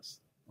journalists.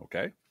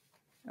 Okay.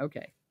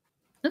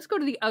 Let's go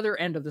to the other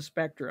end of the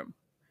spectrum.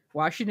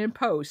 Washington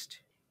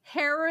Post.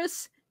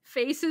 Harris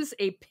faces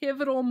a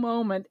pivotal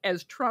moment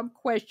as Trump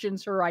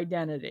questions her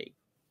identity.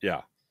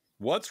 Yeah.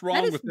 What's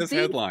wrong with this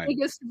headline? The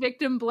biggest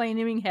victim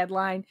blaming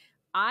headline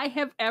I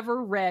have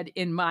ever read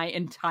in my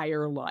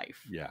entire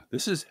life. Yeah.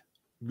 This is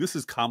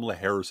Kamala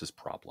Harris's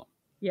problem.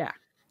 Yeah.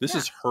 This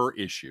is her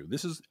issue.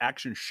 This is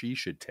action she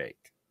should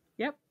take.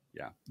 Yep.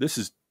 Yeah. This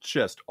is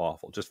just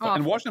awful. Awful.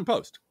 And Washington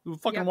Post.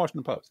 Fucking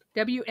Washington Post.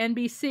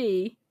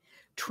 WNBC.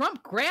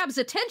 Trump grabs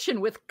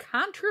attention with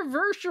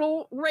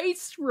controversial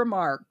race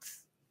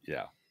remarks.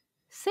 Yeah.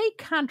 Say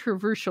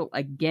controversial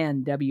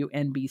again,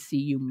 WNBC,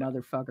 you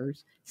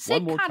motherfuckers.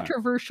 Say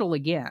controversial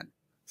again.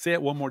 Say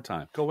it one more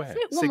time. Go ahead.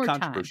 Say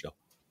controversial.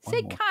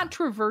 Say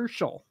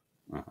controversial.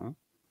 Uh-huh.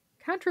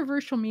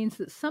 Controversial means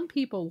that some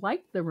people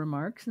liked the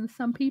remarks and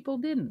some people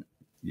didn't.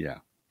 Yeah.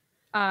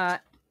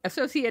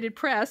 Associated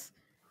Press.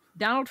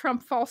 Donald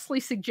Trump falsely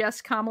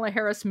suggests Kamala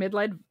Harris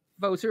misled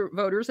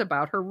voters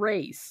about her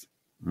race.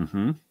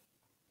 Mm-hmm.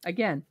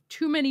 Again,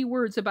 too many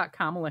words about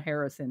Kamala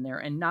Harris in there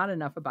and not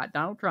enough about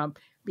Donald Trump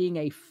being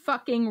a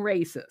fucking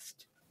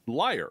racist.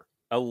 Liar.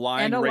 A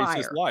lying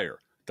racist liar.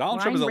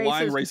 Donald Trump is a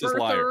lying racist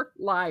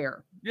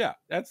liar. Yeah,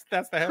 that's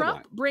the headline.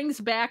 Trump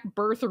brings back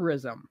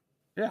birtherism.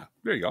 Yeah,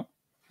 there you go.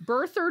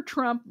 Birther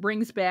Trump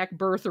brings back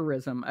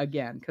birtherism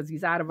again because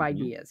he's out of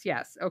ideas.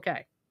 Yes,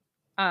 okay.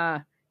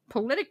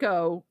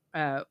 Politico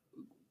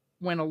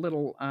went a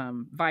little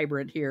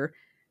vibrant here.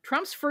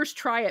 Trump's first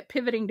try at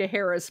pivoting to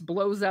Harris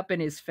blows up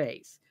in his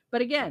face. But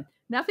again,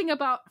 nothing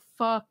about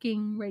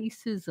fucking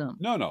racism.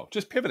 No,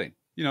 just pivoting.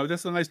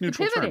 That's a nice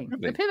neutral term.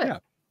 The pivot. Yeah.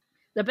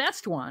 The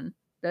best one,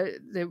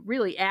 the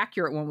really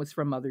accurate one was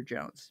from Mother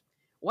Jones.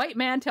 White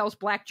man tells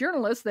black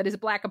journalist that his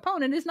black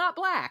opponent is not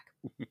black.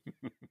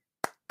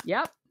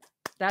 Yep,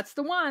 that's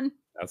the one.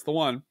 That's the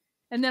one.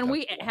 And then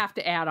we have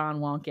to add on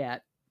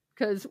Wonkette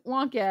because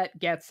Wonkette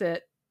gets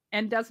it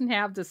and doesn't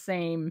have the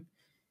same,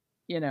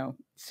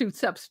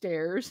 suits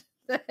upstairs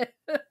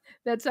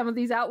that some of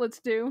these outlets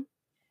do.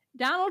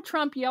 Donald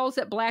Trump yells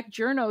at black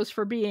journos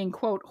for being,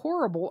 quote,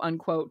 horrible,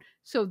 unquote.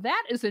 So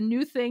that is a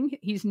new thing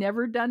he's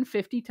never done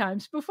 50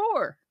 times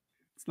before.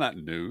 It's not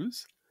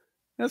news.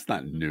 That's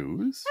not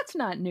news. That's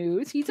not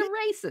news. He's a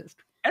racist.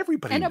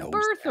 Everybody knows and a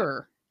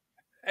birther.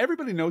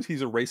 everybody knows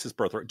he's a racist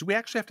birthright. Do we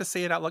actually have to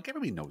say it out loud?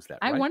 Everybody knows that,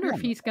 I right? wonder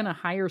if he's going to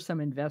hire some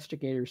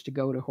investigators to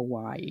go to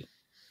Hawaii.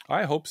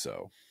 I hope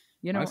so.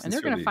 You know, and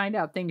they're going to find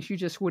out things you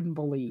just wouldn't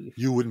believe.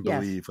 You wouldn't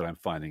believe what I'm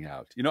finding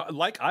out. You know,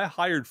 like I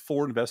hired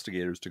 4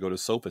 investigators to go to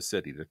Sofa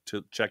City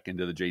to check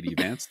into the J.D.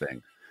 Vance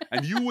thing.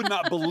 And you would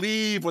not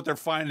believe what they're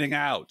finding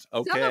out.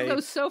 Okay. Some of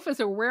those sofas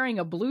are wearing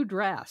a blue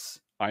dress.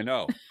 I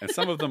know. And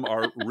some of them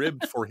are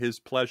ribbed for his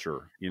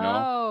pleasure, you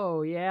know?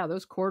 Oh, yeah.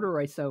 Those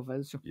corduroy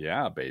sofas.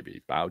 Yeah,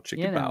 baby. Bow,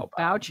 chicka, bow, bow.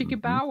 Bow,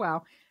 chicka, bow,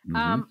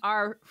 wow.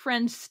 Our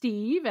friend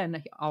Steve,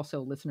 and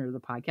also listener to the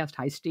podcast,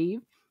 hi,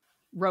 Steve,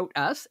 wrote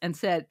us and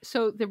said,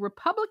 so the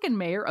Republican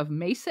mayor of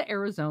Mesa,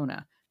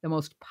 Arizona, the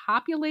most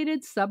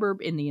populated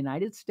suburb in the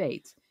United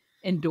States,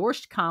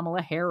 endorsed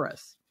Kamala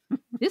Harris.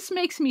 This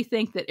makes me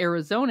think that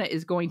Arizona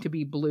is going to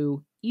be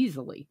blue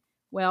easily.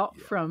 Well,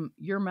 from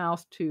your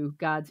mouth to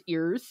God's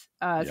ears,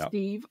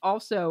 Steve.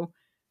 Also,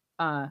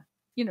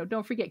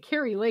 don't forget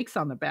Carrie Lake's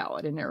on the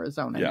ballot in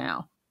Arizona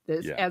now,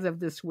 as of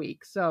this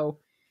week. So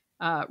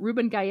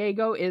Ruben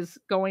Gallego is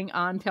going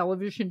on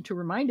television to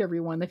remind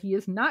everyone that he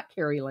is not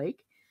Carrie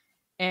Lake.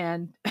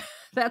 And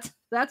that's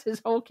his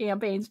whole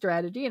campaign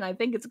strategy, and I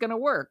think it's going to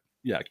work.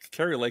 Yeah,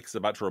 Carrie Lake is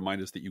about to remind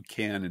us that you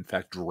can, in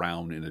fact,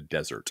 drown in a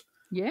desert.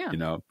 Yeah. You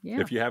know,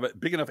 if you have a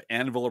big enough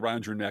anvil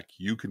around your neck,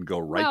 you can go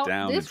right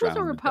down. This was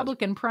a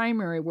Republican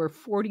primary where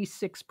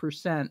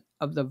 46%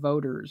 of the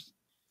voters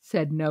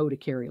said no to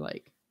Carrie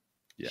Lake.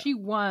 Yeah. She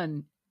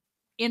won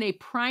in a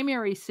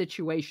primary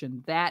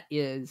situation. That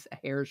is a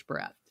hair's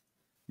breadth.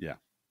 Yeah.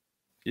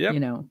 Yeah. You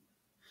know,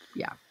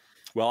 yeah.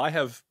 Well, I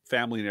have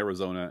family in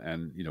Arizona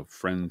and,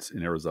 friends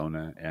in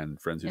Arizona and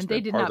friends who spent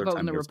they did part not of their vote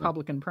time in the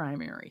Republican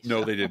primary.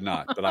 No, they did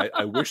not. But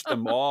I wish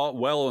them all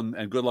well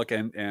and good luck.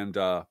 And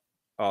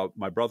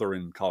my brother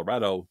in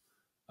Colorado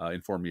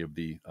informed me of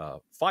the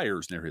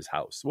fires near his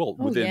house. Well,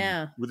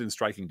 within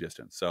striking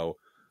distance. So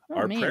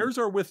our prayers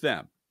are with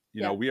them.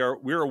 You know,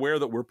 we're aware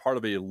that we're part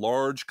of a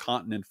large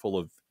continent full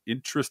of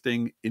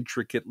interesting,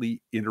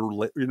 intricately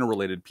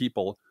interrelated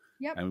people.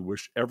 Yep. And we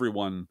wish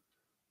everyone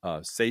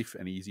safe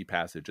and easy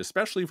passage,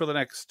 especially for the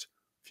next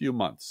few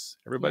months.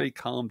 Everybody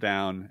calm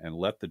down and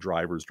let the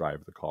drivers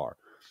drive the car.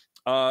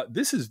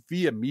 This is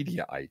Via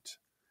Mediaite,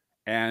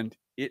 and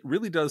it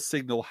really does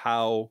signal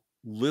how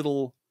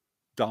little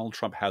Donald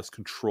Trump has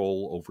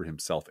control over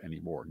himself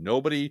anymore.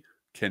 Nobody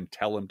can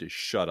tell him to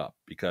shut up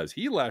because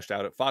he lashed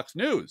out at Fox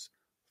News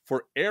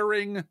for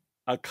airing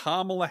a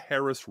Kamala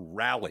Harris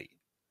rally.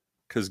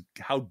 Because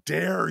how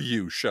dare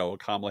you show a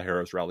Kamala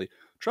Harris rally?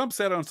 Trump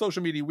said on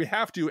social media, we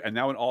have to, and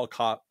now in all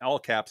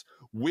caps,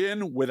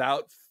 win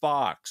without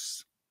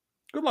Fox.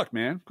 Good luck,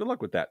 man. Good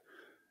luck with that.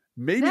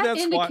 Maybe that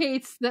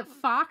indicates that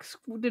Fox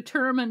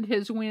determined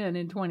his win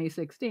in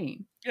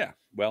 2016. Yeah,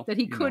 well, that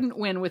he couldn't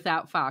win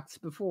without Fox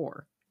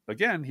before.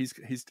 Again, he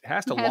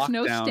has to lock down. He has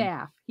no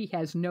staff. He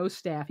has no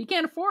staff. He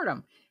can't afford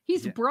them.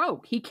 He's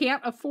broke. He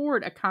can't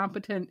afford a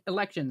competent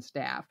election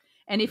staff.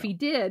 And if he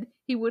did,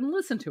 he wouldn't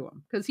listen to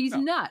him because he's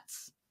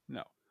nuts.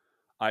 No,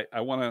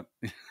 I want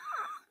to.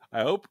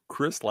 I hope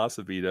Chris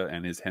LaCivita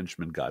and his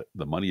henchmen got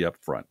the money up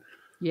front.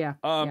 Yeah.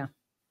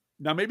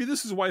 Now, maybe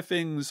this is why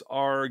things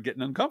are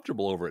getting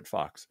uncomfortable over at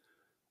Fox.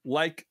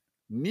 Like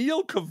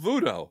Neil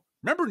Cavuto.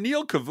 Remember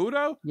Neil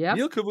Cavuto? Yeah.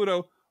 Neil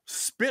Cavuto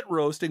spit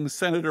roasting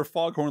Senator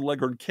Foghorn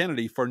Leghorn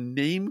Kennedy for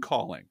name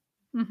calling.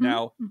 Mm-hmm.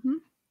 Now,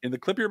 in the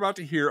clip you're about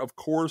to hear, of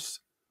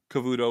course,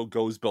 Cavuto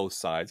goes both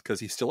sides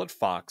because he's still at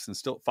Fox and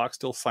Fox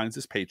still signs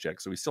his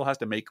paycheck. So he still has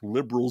to make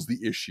liberals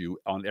the issue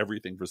on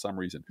everything for some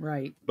reason.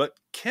 Right. But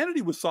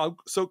Kennedy was so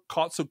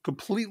caught so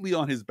completely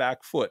on his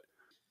back foot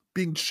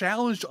being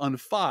challenged on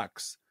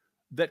Fox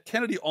that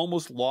Kennedy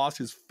almost lost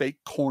his fake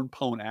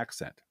cornpone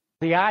accent.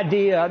 The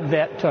idea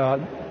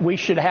that we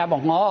should have a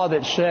law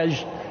that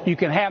says you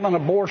can have an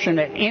abortion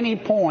at any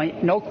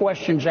point, no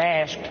questions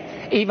asked,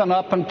 even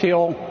up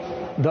until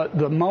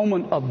the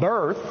moment of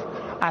birth,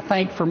 I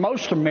think for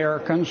most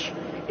Americans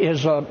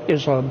is a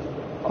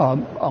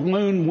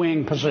loon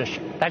wing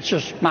position. That's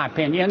just my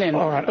opinion, and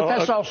but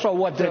that's also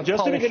what the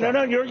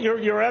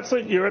you're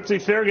absolutely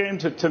fair game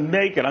to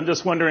make it. I'm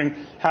just wondering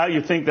how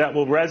you think that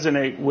will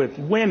resonate with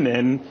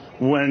women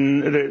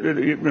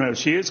when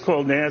she is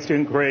called nasty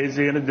and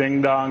crazy and a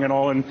ding dong and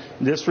all and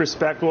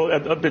disrespectful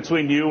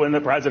between you and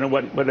the president.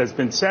 What has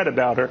been said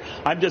about her?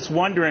 I'm just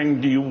wondering,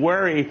 do you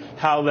worry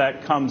how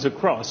that comes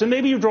across? And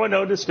maybe you draw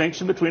no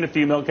distinction between a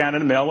female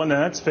candidate and a male one,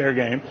 then that's fair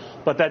game.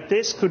 But that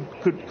this could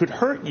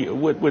hurt you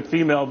with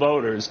female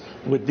voters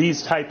with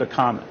these type of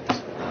comments.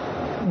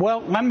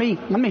 Well, let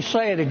me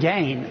say it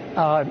again.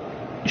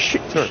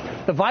 Sure.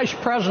 The vice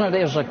president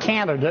is a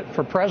candidate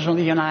for president of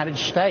the United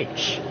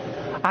States.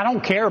 I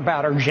don't care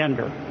about her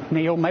gender.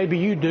 Neil, maybe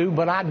you do,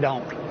 but I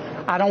don't.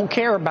 I don't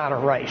care about her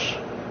race.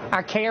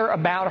 I care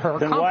about her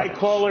competence. Then why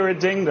call her a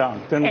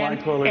ding-dong?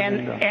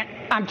 And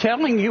I'm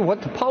telling you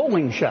what the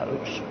polling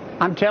shows.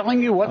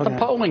 The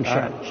polling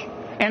shows.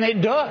 And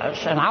it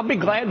does. And I'll be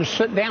glad to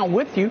sit down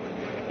with you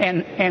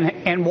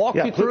and walk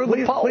you through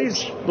the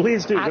polls.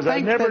 Please do, because I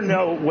never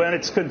know when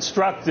it's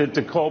constructive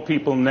to call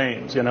people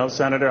names. You know,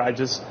 Senator,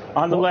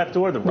 on the left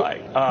or the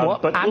right.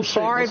 But I'm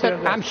sorry if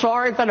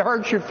it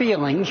hurts your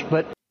feelings,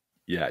 but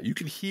yeah, you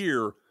can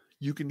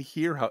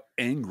hear how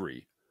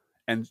angry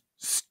and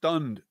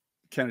stunned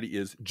Kennedy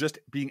is just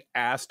being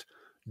asked,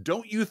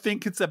 don't you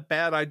think it's a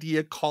bad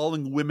idea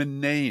calling women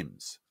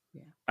names?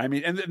 Yeah. I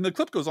mean, and the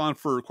clip goes on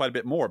for quite a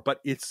bit more,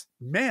 but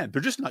they're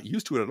just not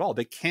used to it at all.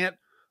 They can't,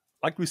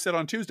 like we said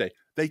on Tuesday,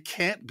 they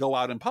can't go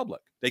out in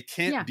public. They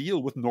can't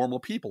deal with normal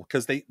people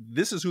because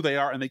this is who they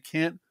are, and they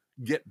can't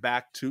get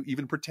back to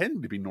even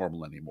pretending to be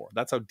normal anymore.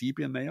 That's how deep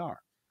in they are.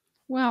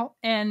 Well,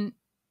 and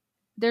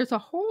there's a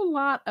whole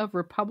lot of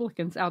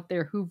Republicans out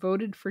there who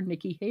voted for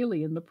Nikki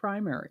Haley in the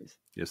primaries.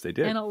 Yes, they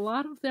did. And a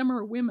lot of them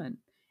are women.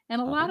 And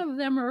a lot of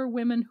them are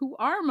women who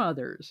are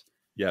mothers.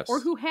 Yes.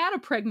 Or who had a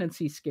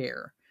pregnancy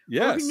scare.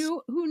 Yes.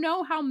 Or who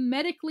know how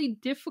medically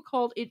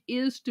difficult it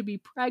is to be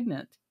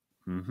pregnant.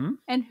 Mm-hmm.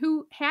 And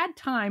who had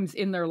times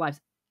in their lives.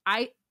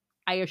 I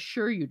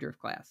assure you,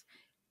 Driftglass,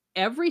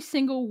 every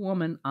single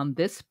woman on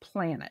this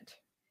planet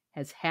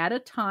has had a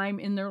time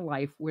in their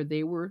life where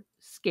they were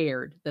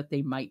scared that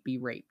they might be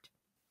raped.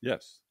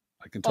 Yes,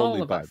 I can totally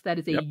all of us. That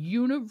is a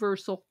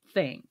universal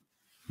thing.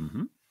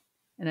 Mm-hmm.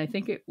 And I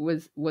think it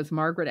was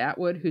Margaret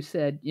Atwood who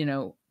said, you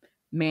know,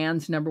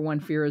 man's number one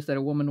fear is that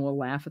a woman will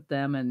laugh at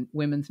them, and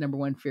women's number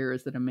one fear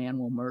is that a man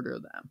will murder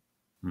them.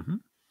 Mm-hmm.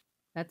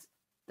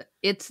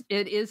 It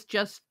is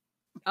just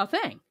a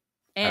thing.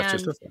 And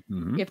that's just a thing.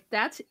 Mm-hmm. If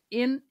that's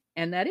and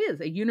that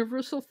is a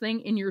universal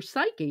thing in your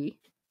psyche,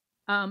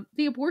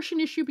 the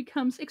abortion issue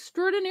becomes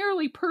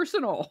extraordinarily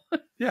personal.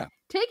 Yeah.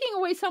 Taking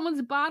away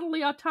someone's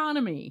bodily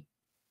autonomy,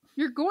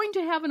 you're going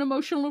to have an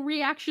emotional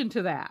reaction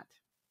to that.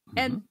 Mm-hmm.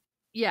 And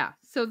yeah,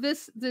 so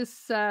this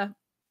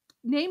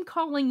name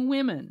calling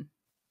women,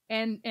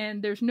 and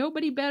there's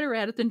nobody better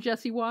at it than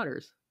Jesse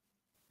Waters.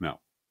 No.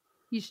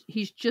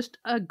 He's just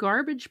a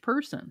garbage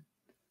person.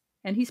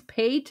 And he's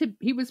paid to,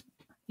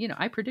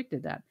 I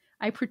predicted that.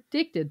 I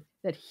predicted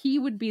that he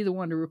would be the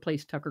one to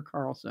replace Tucker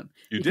Carlson.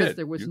 Because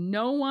there was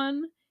no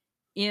one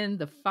in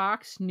the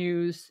Fox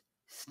News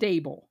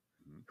stable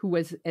who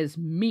was as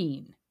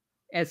mean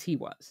as he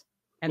was.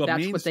 And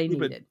that's what they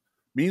needed.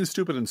 Mean,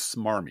 stupid, and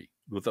smarmy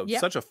with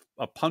such a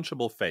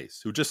punchable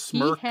face who just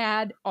smirked. He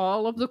had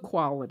all of the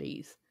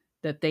qualities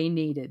that they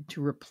needed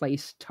to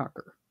replace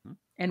Tucker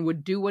and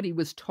would do what he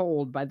was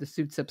told by the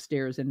suits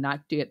upstairs and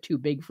not get too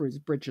big for his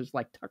britches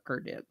like Tucker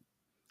did.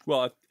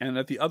 Well, and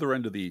at the other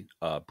end of the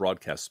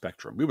broadcast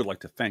spectrum, we would like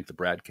to thank the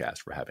Bradcast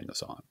for having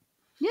us on.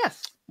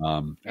 Yes.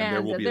 And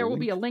there will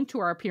be a link to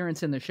our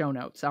appearance in the show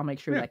notes. I'll make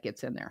sure that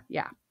gets in there.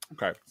 Yeah.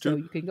 Okay. So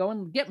you can go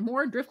and get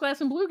more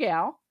Driftglass and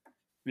BlueGal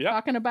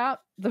talking about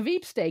the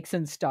Veep steaks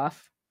and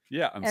stuff.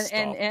 Yeah.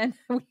 And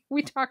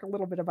we talk a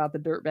little bit about the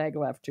dirtbag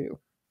left too.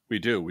 We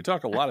do. We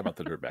talk a lot about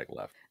the dirtbag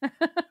left.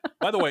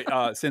 By the way,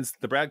 since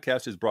the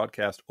Bradcast is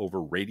broadcast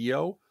over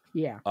radio,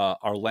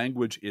 our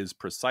language is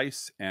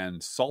precise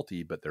and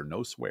salty, but there are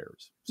no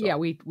swears. So. Yeah,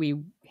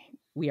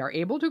 we are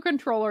able to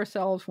control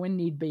ourselves when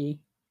need be.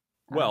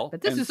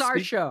 But this is our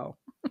show.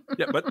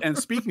 And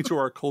speaking to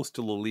our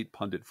coastal elite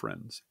pundit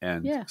friends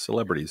and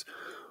celebrities,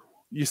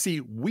 you see,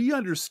 we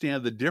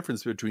understand the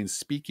difference between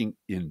speaking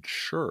in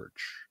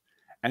church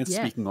and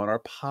speaking on our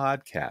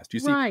podcast. You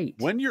see,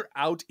 when you're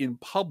out in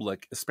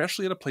public,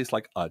 especially at a place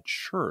like a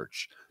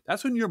church,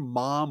 that's when your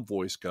mom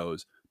voice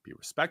goes, be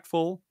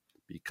respectful,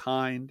 be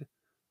kind,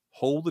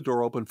 hold the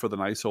door open for the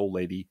nice old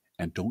lady,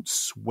 and don't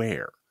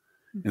swear.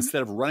 Mm-hmm.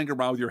 Instead of running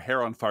around with your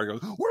hair on fire going,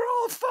 we're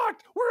all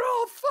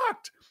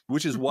fucked,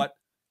 which is what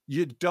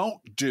you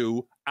don't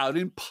do out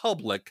in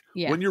public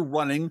when you're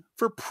running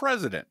for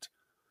president.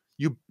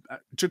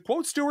 To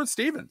quote Stuart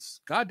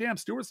Stevens, goddamn,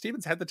 Stuart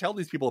Stevens had to tell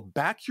these people,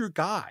 back your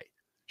guy.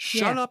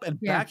 Shut up and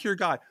back your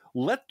guy.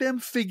 Let them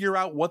figure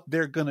out what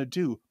they're going to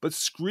do. But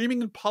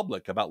screaming in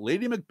public about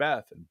Lady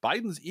Macbeth and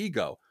Biden's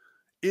ego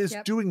is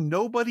doing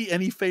nobody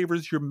any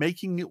favors. You're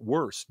making it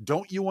worse.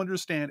 Don't you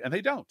understand? And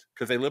they don't,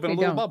 because they live in a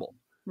little bubble.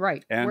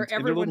 Right. And where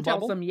everyone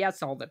tells them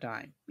yes all the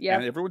time. Yeah.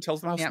 And everyone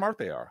tells them how smart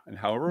they are and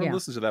how everyone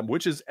listens to them,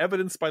 which is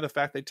evidenced by the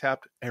fact they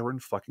tapped Aaron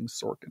fucking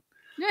Sorkin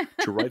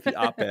to write the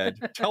op-ed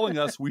telling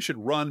us we should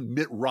run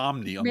Mitt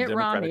Romney on the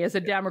Democratic Romney as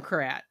a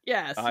Democrat.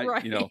 Yes,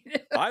 right.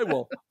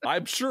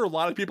 I'm sure a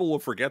lot of people will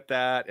forget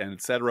that and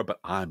et cetera, but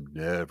I'm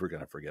never going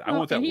to forget. I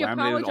want that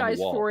laminated on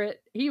the wall.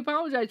 He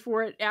apologized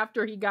for it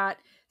after he got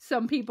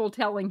some people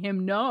telling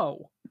him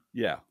no.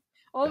 Yeah.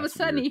 All of a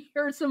sudden he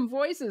heard some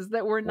voices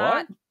that were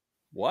not.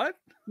 What?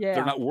 Yeah.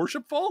 They're not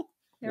worshipful?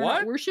 They're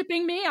not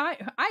worshiping me.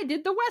 I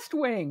did the West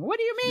Wing. What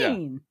do you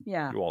mean?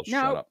 Yeah. You all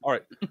shut up. All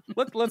right.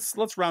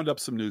 Let's round up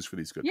some news for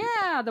these good people.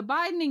 Yeah, the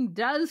Bidening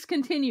does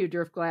continue,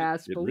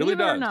 Driftglass. It believe really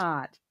it or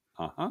not.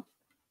 Uh-huh.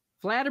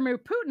 Vladimir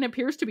Putin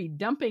appears to be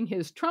dumping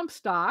his Trump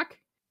stock.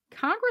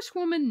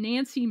 Congresswoman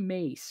Nancy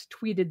Mace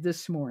tweeted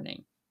this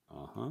morning.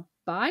 Uh-huh.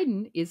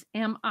 Biden is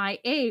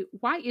MIA.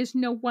 Why is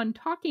no one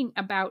talking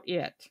about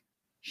it?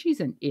 She's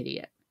an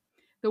idiot.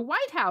 The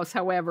White House,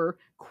 however,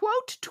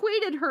 quote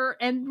tweeted her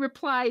and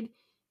replied,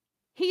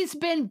 He's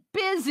been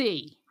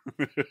busy.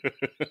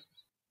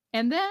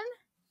 And then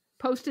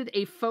posted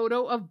a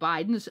photo of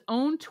Biden's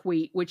own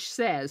tweet, which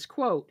says,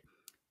 quote,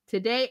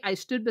 "Today I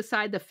stood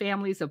beside the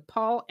families of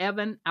Paul,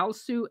 Evan,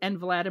 Alsu, and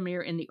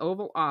Vladimir in the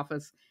Oval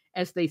Office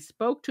as they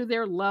spoke to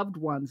their loved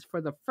ones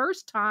for the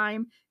first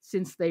time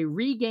since they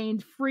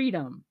regained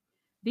freedom.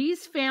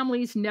 These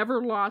families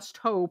never lost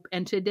hope,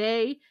 and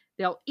today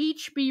they'll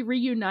each be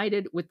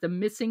reunited with the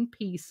missing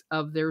piece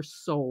of their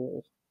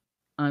soul."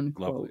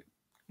 Unquote.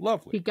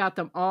 Lovely. He got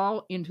them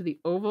all into the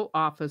Oval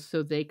Office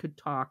so they could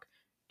talk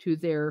to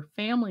their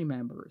family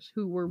members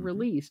who were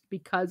released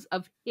because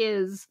of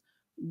his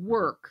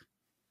work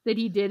that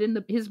he did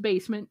in his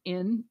basement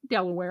in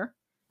Delaware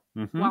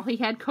while he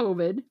had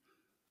COVID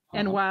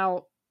and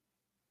while,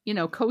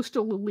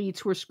 coastal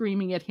elites were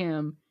screaming at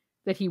him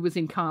that he was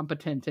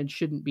incompetent and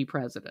shouldn't be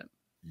president.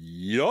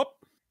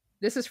 Yup.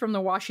 This is from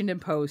the Washington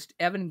Post.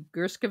 Evan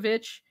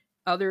Gershkovich,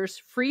 others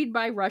freed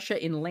by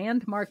Russia in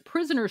landmark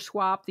prisoner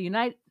swap.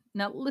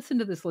 Now listen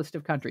to this list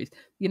of countries. The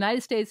United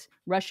States,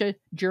 Russia,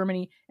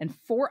 Germany, and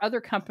 4 other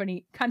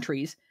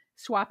countries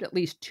swapped at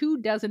least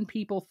 24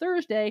 people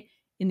Thursday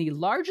in the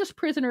largest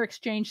prisoner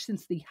exchange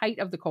since the height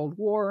of the Cold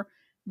War.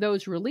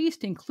 Those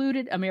released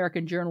included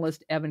American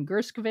journalist Evan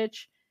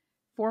Gershkovich,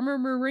 former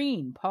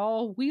Marine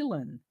Paul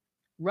Whelan,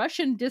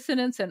 Russian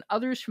dissidents and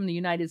others from the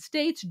United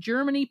States,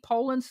 Germany,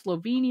 Poland,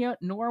 Slovenia,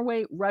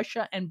 Norway,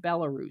 Russia, and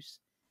Belarus.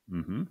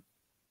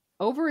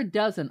 Over a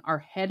dozen are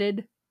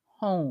headed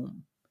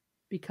home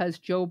because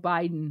Joe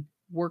Biden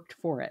worked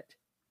for it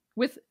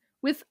with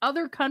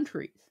other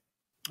countries.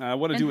 I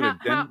want to do an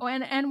addenda.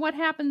 And what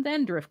happened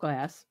then,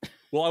 Driftglass?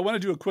 Well, I want to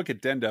do a quick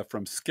addenda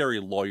from Scary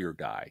Lawyer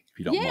Guy, if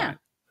you don't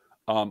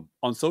mind.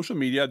 On social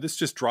media, this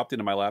just dropped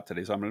into my lap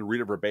today, so I'm going to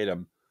read it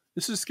verbatim.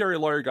 This is Scary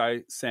Lawyer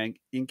Guy saying,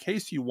 in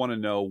case you want to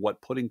know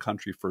what putting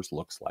country first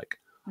looks like.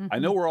 I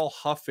know we're all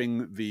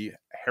huffing the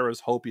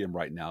Harris hopium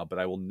right now, but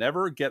I will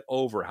never get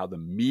over how the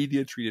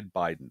media treated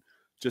Biden.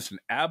 Just an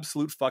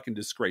absolute fucking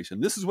disgrace.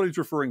 And this is what he's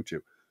referring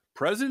to.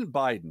 President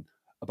Biden,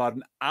 about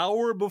an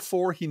hour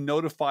before he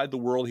notified the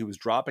world he was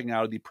dropping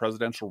out of the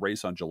presidential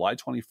race on July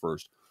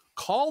 21st,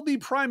 called the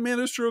prime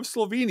minister of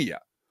Slovenia,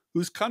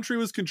 whose country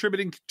was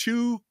contributing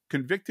 2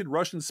 convicted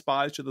Russian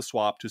spies to the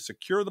swap to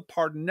secure the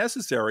pardon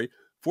necessary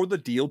for the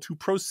deal to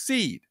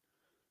proceed.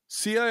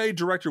 CIA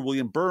Director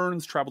William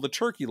Burns traveled to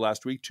Turkey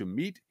last week to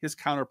meet his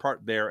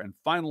counterpart there and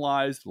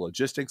finalize the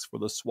logistics for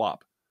the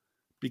swap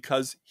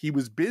because he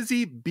was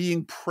busy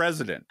being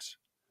president.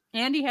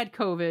 And he had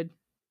COVID.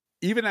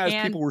 Even as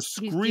people were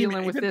screaming. He's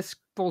dealing with this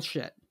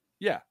bullshit.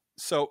 Yeah.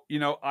 So,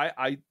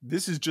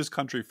 this is just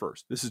country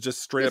first. This is just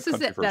straight up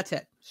country first. That's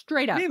it.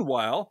 Straight up.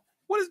 Meanwhile,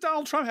 what does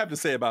Donald Trump have to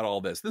say about all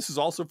this? This is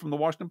also from the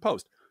Washington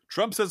Post.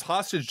 Trump says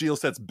hostage deal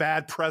sets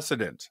bad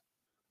precedent.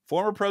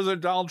 Former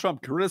President Donald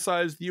Trump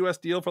criticized the U.S.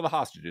 deal for the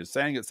hostages,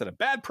 saying it set a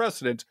bad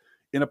precedent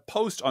in a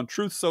post on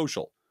Truth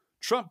Social.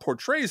 Trump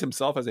portrays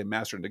himself as a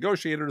master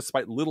negotiator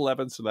despite little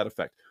evidence to that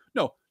effect.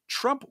 No,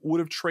 Trump would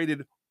have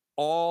traded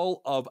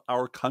all of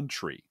our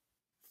country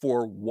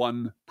for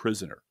one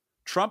prisoner.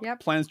 Trump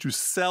plans to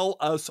sell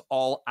us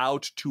all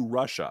out to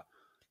Russia.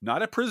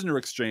 Not a prisoner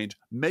exchange,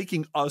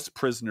 making us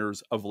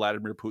prisoners of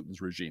Vladimir Putin's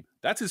regime.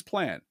 That's his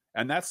plan.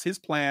 And that's his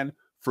plan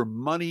for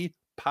money,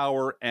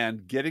 power,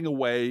 and getting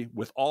away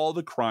with all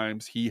the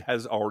crimes he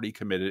has already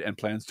committed and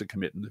plans to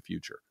commit in the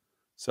future.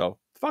 So,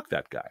 fuck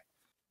that guy.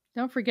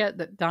 Don't forget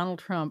that Donald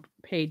Trump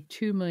paid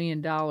 $2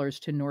 million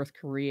to North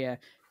Korea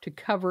to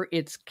cover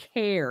its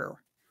care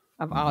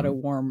of Otto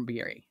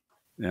Warmbier.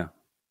 Yeah.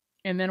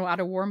 And then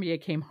Otto Warmbier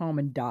came home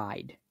and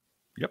died.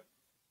 Yep.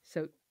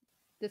 So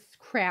this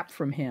crap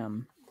from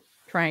him.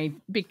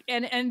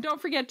 And don't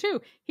forget,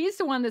 too, he's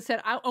the one that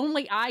said,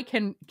 only I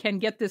can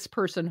get this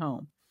person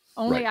home.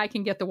 Only I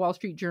can get the Wall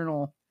Street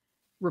Journal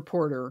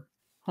reporter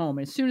home.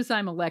 As soon as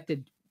I'm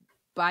elected,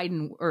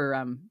 Biden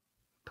or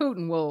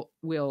Putin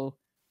will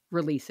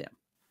release him.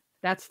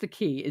 That's the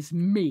key, is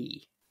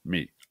me.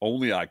 Me.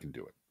 Only I can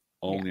do it.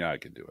 Only I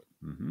can do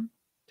it.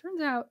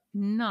 Turns out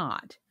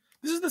not.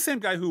 This is the same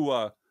guy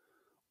who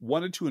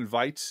wanted to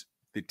invite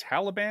the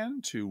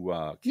Taliban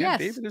to Camp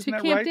David, isn't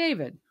that right? Camp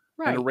David,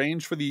 right. And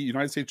arrange for the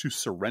United States to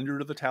surrender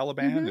to the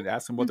Taliban and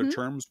ask them what their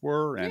terms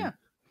were and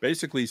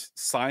basically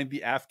signed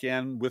the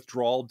Afghan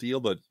withdrawal deal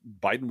that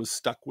Biden was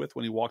stuck with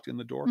when he walked in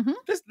the door.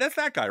 That's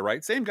that guy,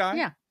 right? Same guy?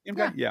 Yeah. Same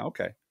guy? Yeah,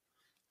 okay.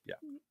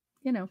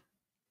 Yeah.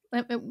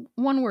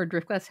 One word,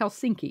 Driftglass,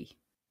 Helsinki.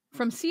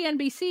 From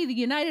CNBC, the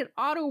United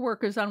Auto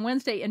Workers on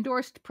Wednesday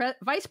endorsed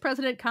Vice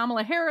President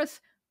Kamala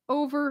Harris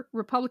over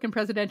Republican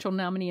presidential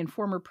nominee and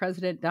former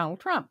President Donald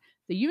Trump.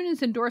 The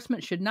union's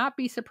endorsement should not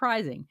be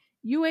surprising.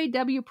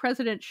 UAW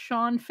President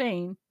Sean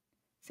Fain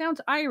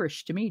sounds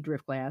Irish to me,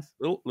 Driftglass.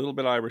 Little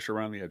bit Irish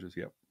around the edges,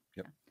 yep.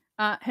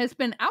 Has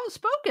been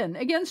outspoken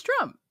against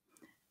Trump.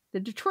 The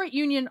Detroit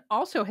Union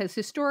also has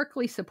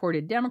historically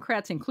supported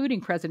Democrats,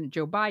 including President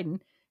Joe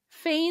Biden.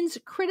 Fain's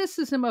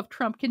criticism of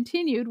Trump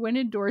continued when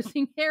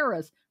endorsing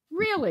Harris.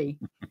 Really?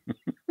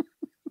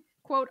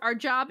 Quote, our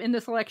job in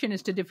this election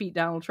is to defeat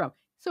Donald Trump.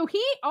 So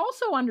he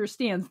also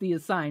understands the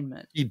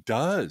assignment. He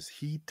does.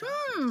 He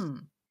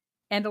does.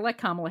 And elect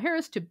Kamala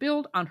Harris to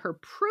build on her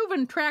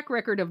proven track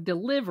record of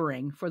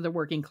delivering for the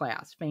working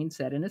class, Fain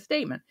said in a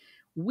statement.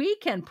 We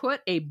can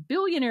put a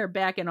billionaire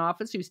back in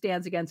office who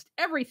stands against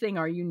everything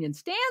our union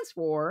stands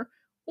for,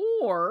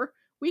 or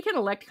we can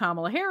elect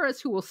Kamala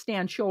Harris who will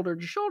stand shoulder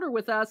to shoulder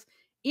with us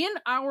in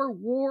our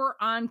war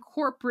on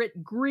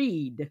corporate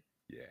greed.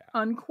 Yeah.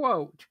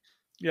 Unquote.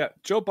 Yeah.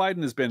 Joe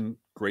Biden has been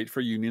great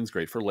for unions,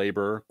 great for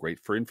labor, great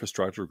for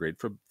infrastructure, great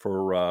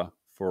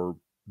for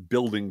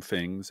building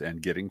things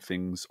and getting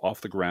things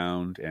off the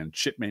ground and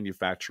chip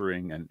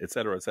manufacturing and et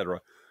cetera, et cetera.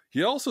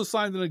 He also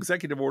signed an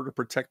executive order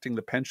protecting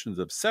the pensions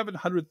of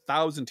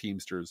 700,000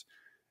 Teamsters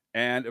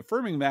and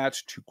affirming that,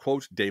 to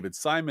quote David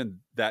Simon,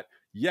 that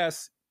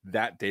yes,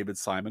 that David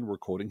Simon, we're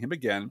quoting him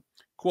again,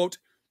 quote,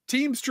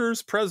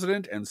 Teamsters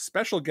president and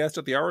special guest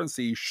at the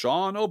RNC,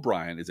 Sean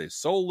O'Brien, is a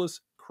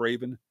soulless,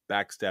 craven,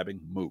 backstabbing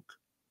mook,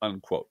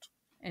 unquote.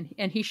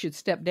 And he should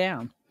step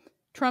down.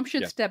 Trump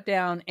should step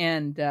down,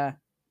 and the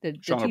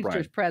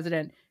Teamsters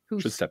president, who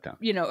should step down,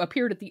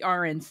 appeared at the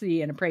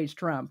RNC and praised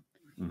Trump,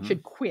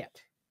 should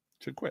quit.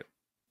 Should quit.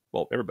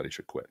 Well, everybody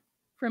should quit.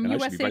 From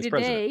USA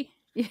Today,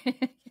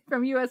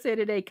 from USA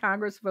Today,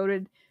 Congress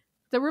voted,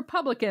 the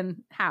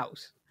Republican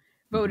House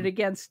voted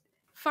against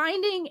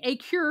finding a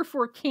cure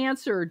for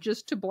cancer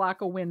just to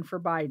block a win for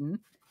Biden.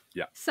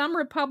 Yeah. Some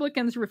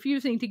Republicans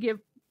refusing to give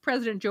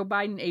President Joe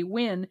Biden a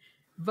win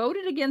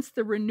voted against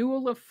the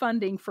renewal of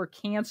funding for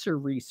cancer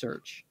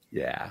research.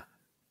 Yeah.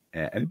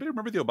 Anybody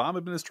remember the Obama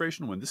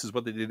administration when this is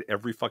what they did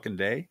every fucking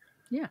day?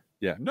 Yeah.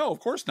 Yeah. No, of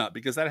course not,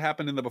 because that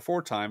happened in the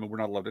before time, and we're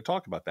not allowed to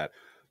talk about that.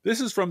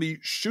 This is from the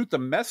Shoot the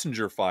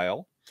Messenger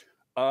file.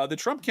 The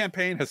Trump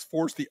campaign has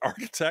forced the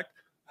architect.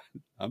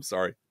 I'm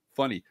sorry.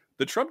 Funny.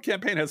 The Trump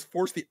campaign has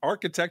forced the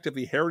architect of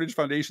the Heritage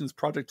Foundation's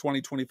Project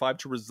 2025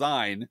 to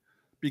resign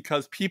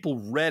because people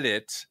read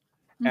it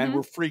and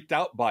were freaked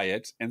out by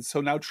it. And so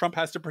now Trump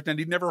has to pretend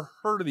he'd never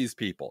heard of these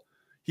people.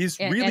 He's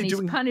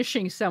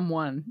punishing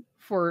someone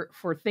for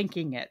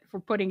thinking it, for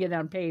putting it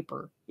on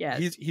paper.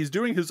 Yes. He's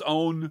doing his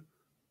own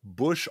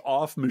Bush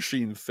off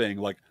machine thing.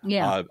 Like,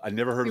 I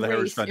never heard of the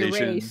Heritage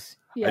Foundation.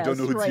 Yes, I don't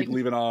know who these people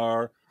even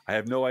are. I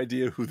have no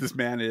idea who this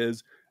man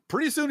is.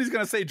 Pretty soon he's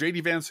going to say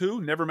J.D. Vance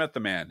who? Never met the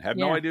man. Have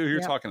no idea who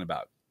you're talking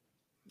about.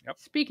 Yep.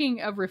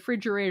 Speaking of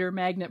refrigerator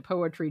magnet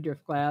poetry,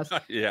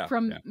 Driftglass,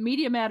 from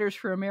Media Matters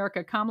for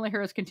America, Kamala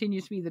Harris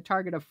continues to be the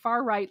target of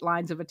far-right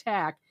lines of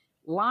attack,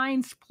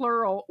 lines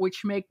plural,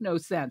 which make no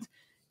sense.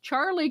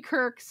 Charlie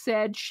Kirk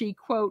said she,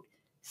 quote,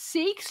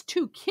 seeks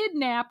to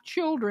kidnap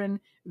children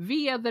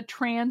via the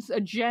trans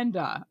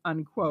agenda,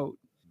 unquote.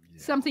 Yeah.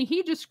 Something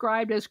he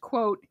described as,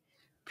 quote,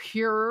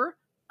 pure,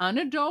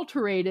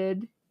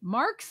 unadulterated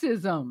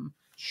Marxism.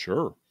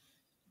 Sure.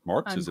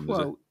 Marxism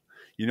unquote.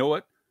 You know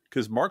what?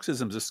 Because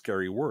Marxism is a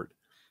scary word,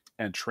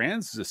 and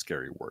trans is a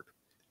scary word,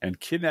 and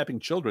kidnapping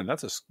children,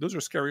 those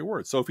are scary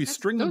words. So if we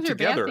string them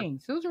together, bad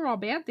things. Those are all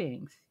bad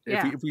things.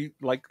 If we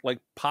like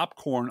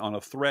popcorn on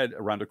a thread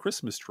around a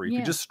Christmas tree, if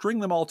you just string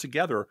them all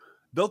together,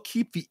 they'll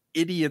keep the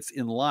idiots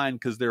in line,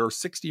 because there are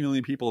 60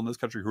 million people in this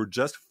country who are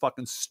just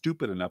fucking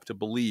stupid enough to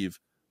believe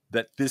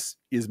that this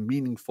is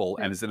meaningful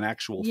and is an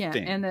actual thing. Yeah,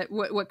 and that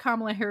what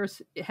Kamala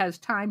Harris has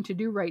time to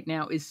do right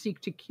now is seek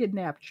to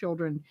kidnap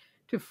children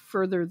to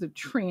further the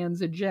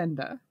trans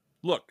agenda.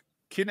 Look,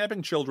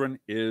 kidnapping children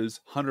is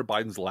Hunter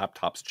Biden's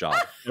laptop's job.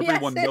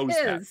 Everyone knows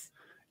that.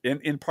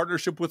 In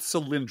partnership with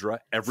Solyndra,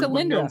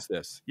 everyone knows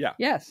this. Yeah.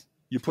 Yes.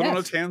 You put on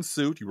a tan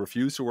suit, you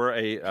refuse to wear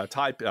a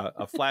tie,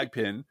 a flag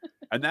pin,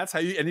 and that's how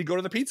you go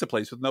to the pizza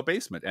place with no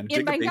basement. And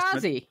in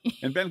Benghazi.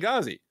 In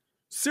Benghazi.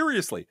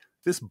 Seriously,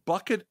 this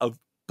bucket of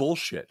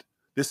bullshit,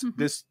 this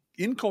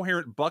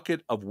incoherent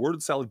bucket of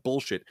word salad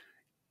bullshit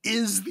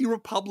is the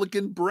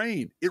Republican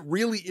brain. It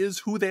really is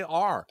who they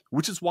are,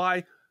 which is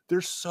why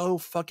they're so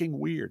fucking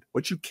weird.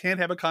 But you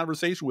can't have a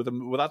conversation with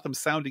them without them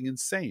sounding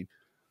insane.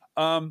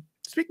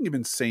 Speaking of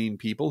insane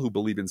people who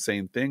believe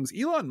insane things,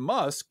 Elon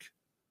Musk,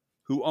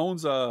 who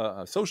owns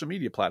a social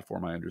media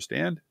platform, I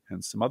understand,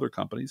 and some other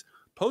companies,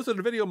 posted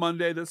a video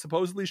Monday that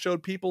supposedly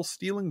showed people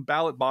stealing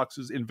ballot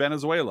boxes in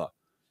Venezuela.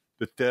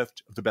 The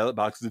theft of the ballot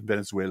boxes in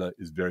Venezuela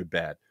is very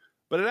bad.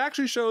 But it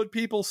actually showed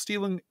people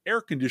stealing air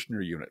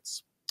conditioner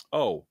units.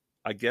 Oh,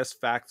 I guess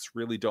facts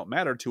really don't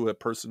matter to a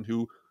person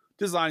who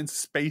designs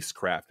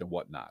spacecraft and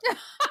whatnot.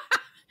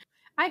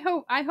 I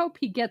hope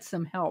he gets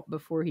some help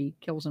before he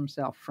kills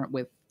himself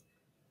with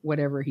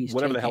whatever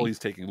the hell he's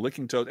taking,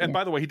 licking toes. And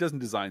by the way, he doesn't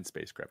design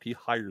spacecraft. He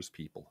hires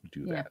people who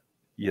do that.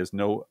 He has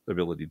no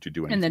ability to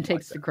do anything. And then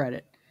takes the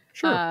credit.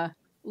 Sure. A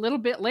little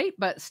bit late,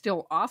 but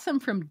still awesome,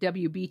 from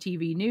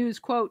WBTV News.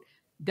 Quote,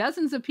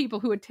 dozens of people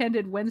who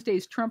attended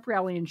Wednesday's Trump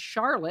rally in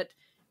Charlotte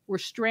were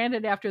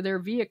stranded after their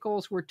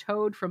vehicles were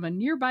towed from a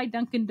nearby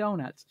Dunkin'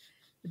 Donuts.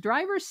 The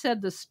drivers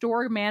said the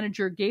store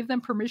manager gave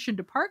them permission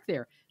to park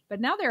there, but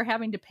now they're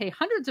having to pay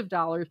hundreds of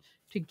dollars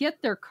to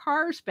get their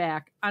cars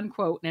back,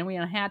 unquote. And we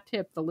hat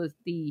tip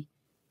the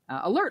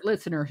alert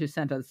listener who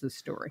sent us this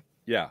story.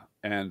 Yeah,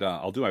 and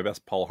I'll do my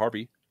best, Paul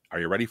Harvey. Are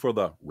you ready for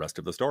the rest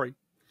of the story?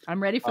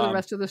 I'm ready for the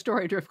rest of the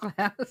story,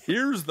 Driftglass.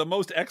 Here's the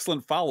most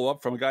excellent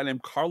follow-up from a guy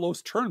named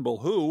Carlos Turnbull,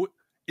 who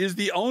is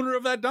the owner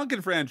of that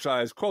Dunkin'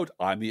 franchise. Quote,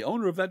 I'm the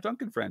owner of that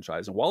Dunkin'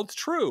 franchise. And while it's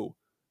true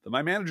that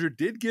my manager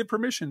did give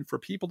permission for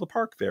people to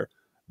park there,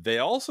 they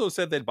also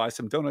said they'd buy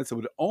some donuts that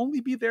would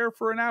only be there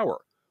for an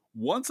hour.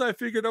 Once I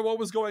figured out what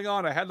was going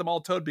on, I had them all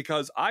towed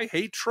because I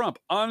hate Trump,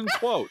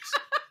 unquote.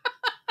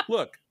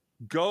 Look,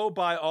 go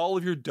buy all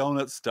of your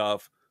donut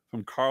stuff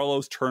from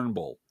Carlos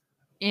Turnbull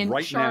in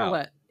right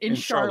Charlotte. Now. In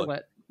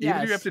Charlotte. Even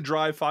if you have to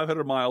drive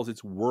 500 miles,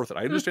 it's worth it.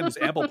 I understand there's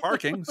ample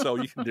parking, so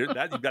you can do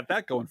that. You've got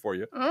that going for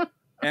you.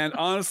 And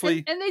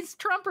honestly, and these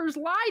Trumpers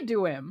lied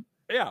to him.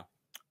 Yeah,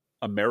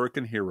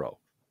 American hero,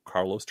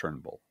 Carlos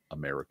Turnbull,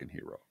 American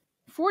hero.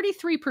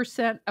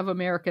 43% of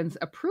Americans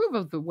approve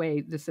of the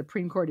way the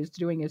Supreme Court is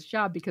doing its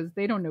job because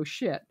they don't know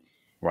shit.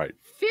 Right.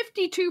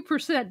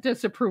 52%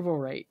 disapproval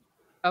rate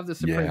of the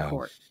Supreme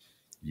Court.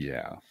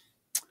 Yeah.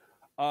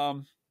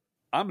 I'm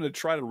going to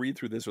try to read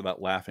through this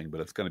without laughing, but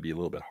it's going to be a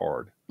little bit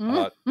hard.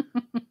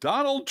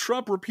 Donald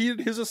Trump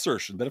repeated his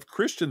assertion that if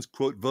Christians,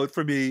 quote, vote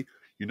for me,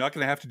 you're not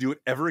going to have to do it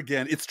ever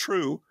again. It's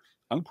true,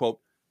 unquote.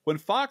 When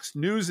Fox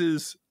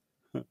News'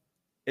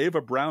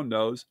 Ava Brown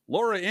Nose,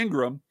 Laura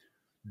Ingraham,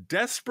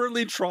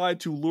 desperately tried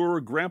to lure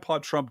Grandpa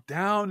Trump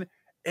down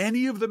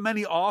any of the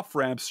many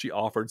off-ramps she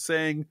offered,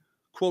 saying,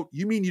 quote,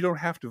 you mean you don't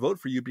have to vote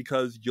for you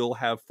because you'll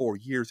have 4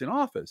 years in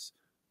office,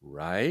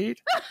 right?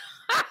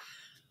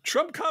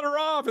 Trump cut her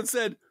off and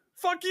said,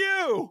 fuck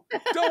you.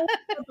 Don't worry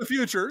about the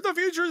future. The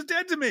future is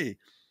dead to me.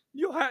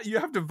 You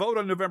have to vote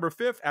on November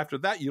 5th. After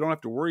that, you don't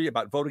have to worry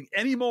about voting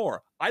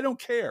anymore. I don't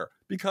care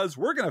because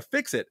we're going to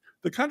fix it.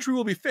 The country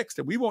will be fixed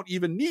and we won't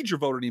even need your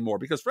vote anymore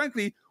because,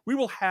 frankly, we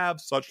will have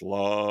such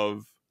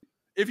love.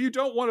 If you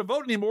don't want to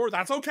vote anymore,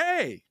 that's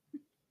okay.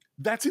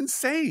 That's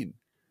insane.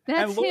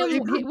 That's him.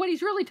 What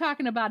he's really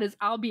talking about is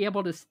I'll be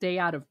able to stay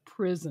out of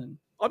prison.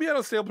 I'll be able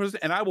to stay in prison,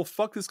 and I will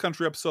fuck this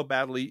country up so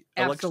badly.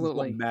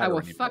 Absolutely. I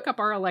will fuck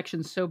up our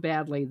elections so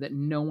badly that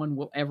no one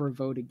will ever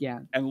vote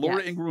again. And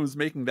Laura Ingraham was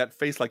making that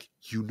face like,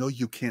 you know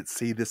you can't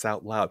say this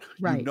out loud.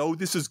 Right. You know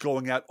this is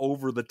going out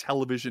over the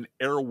television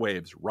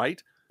airwaves,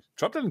 right?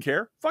 Trump doesn't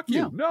care. Fuck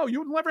you. No,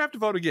 you will never have to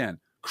vote again.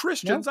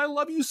 Christians, I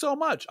love you so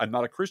much. I'm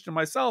not a Christian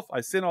myself.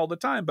 I sin all the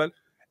time, but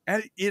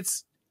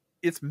it's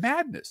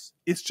madness.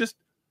 It's just,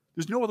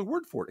 there's no other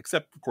word for it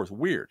except, of course,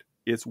 weird.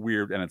 It's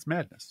weird and it's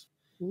madness.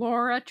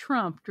 Laura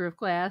Trump,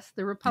 Driftglass,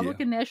 the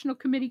Republican National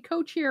Committee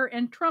co-chair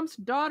and Trump's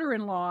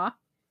daughter-in-law,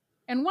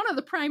 and one of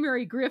the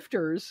primary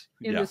grifters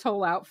in this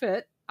whole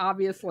outfit,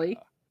 obviously,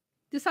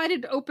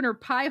 decided to open her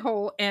pie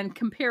hole and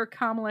compare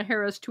Kamala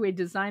Harris to a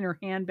designer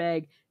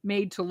handbag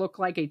made to look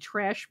like a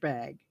trash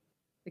bag.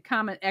 The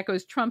comment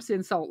echoes Trump's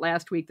insult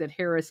last week that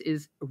Harris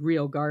is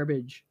real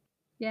garbage.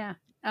 Yeah.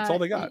 That's all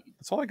they got.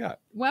 That's all I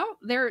got. Well,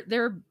 they're,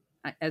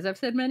 as I've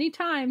said many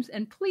times,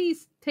 and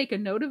please take a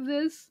note of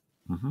this,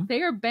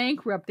 they are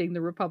bankrupting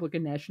the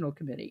Republican National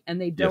Committee, and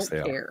they don't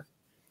care.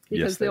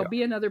 Because there'll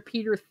be another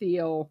Peter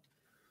Thiel,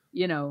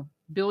 $1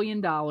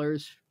 billion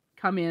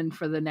come in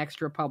for the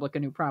next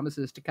Republican who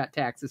promises to cut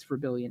taxes for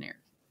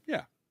billionaires.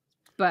 Yeah.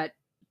 But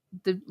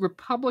the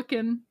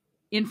Republican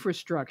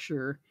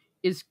infrastructure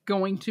is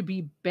going to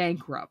be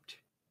bankrupt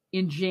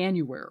in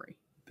January.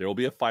 There will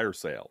be a fire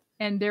sale.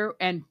 And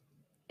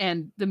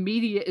the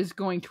media is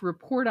going to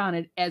report on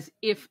it as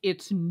if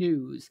it's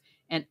news.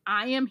 And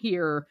I am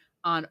here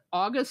on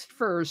August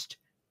 1st,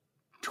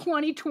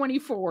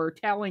 2024,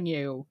 telling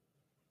you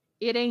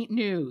it ain't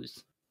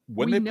news.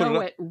 We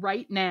know it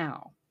right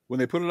now. When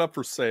they put it up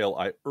for sale,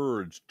 I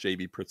urged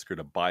J.B. Pritzker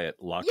to buy it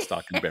lock,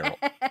 stock, and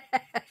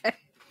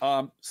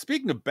barrel.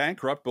 Speaking of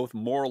bankrupt, both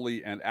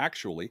morally and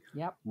actually,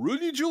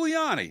 Rudy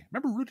Giuliani,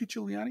 remember Rudy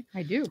Giuliani?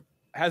 I do.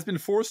 Has been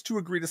forced to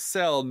agree to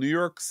sell New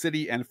York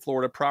City and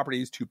Florida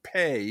properties to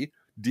pay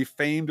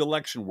defamed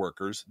election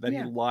workers that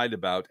he lied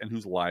about and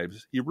whose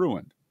lives he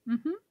ruined.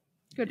 Mm-hmm.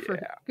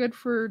 Good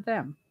for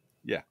them.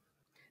 Yeah.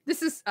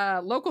 This is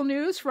local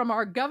news from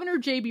our governor,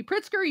 J.B.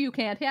 Pritzker. You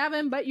can't have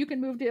him, but you can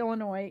move to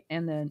Illinois,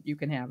 and then you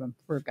can have him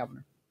for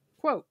governor.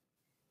 Quote,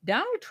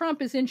 Donald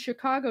Trump is in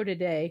Chicago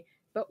today,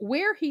 but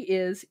where he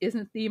is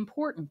isn't the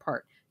important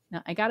part.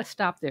 Now, I got to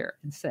stop there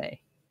and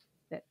say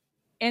that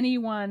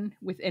anyone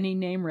with any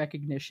name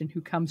recognition who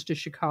comes to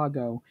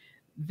Chicago,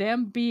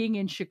 them being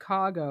in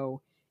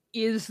Chicago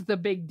is the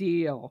big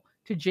deal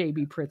to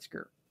J.B.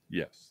 Pritzker.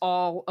 Yes.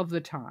 All of the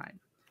time.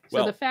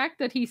 So the fact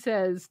that he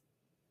says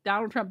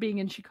Donald Trump being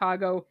in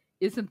Chicago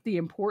isn't the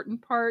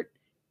important part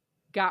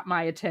got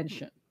my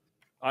attention.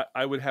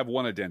 I would have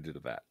one addendum to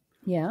that.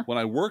 Yeah. When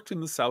I worked in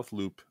the South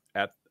Loop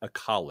at a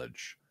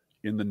college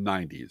in the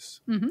 90s,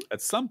 at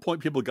some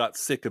point people got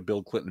sick of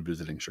Bill Clinton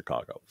visiting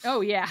Chicago.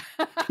 Oh, yeah.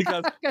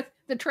 Because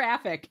the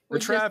traffic.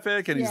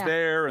 And he's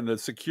there, and the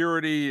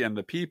security and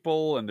the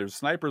people, and there's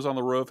snipers on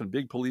the roof and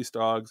big police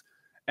dogs.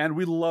 And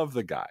we love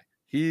the guy.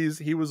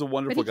 He was a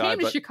wonderful guy. But he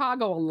came to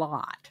Chicago a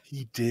lot.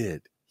 He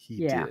did.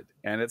 He did.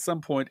 And at some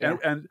point,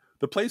 and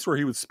the place where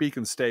he would speak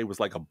and stay was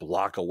like a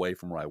block away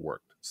from where I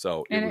worked.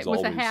 So it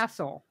was a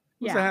hassle.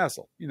 It was a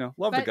hassle.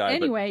 Love the guy.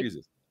 Anyway, but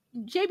Jesus.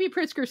 J.B.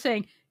 Pritzker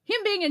saying,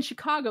 him being in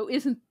Chicago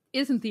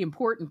isn't the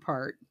important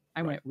part.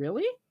 I went,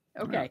 really?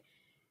 Okay. Yeah.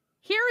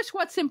 Here's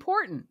what's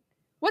important.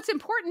 What's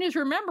important is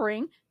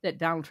remembering that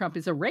Donald Trump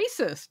is a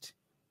racist,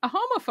 a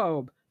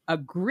homophobe, a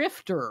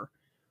grifter,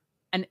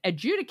 an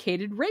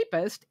adjudicated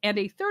rapist, and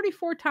a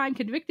 34-time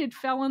convicted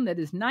felon that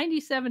is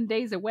 97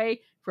 days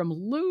away from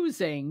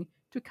losing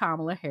to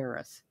Kamala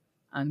Harris,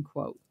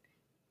 unquote.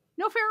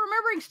 No fair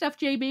remembering stuff,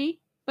 JB,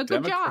 but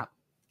good job.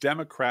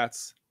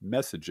 Democrats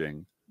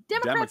messaging.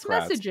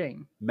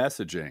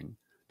 Messaging.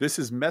 This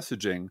is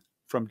messaging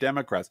from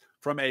Democrats,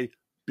 from a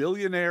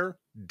billionaire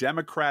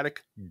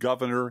Democratic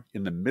governor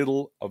in the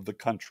middle of the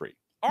country.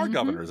 Our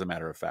governor, as a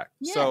matter of fact.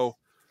 Yes. So,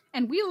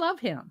 and we love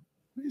him.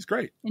 He's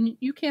great. And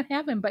you can't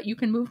have him, but you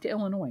can move to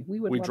Illinois.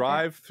 We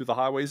drive through the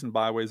highways and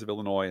byways of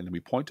Illinois, and we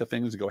point to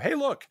things and go, hey,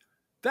 look,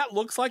 that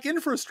looks like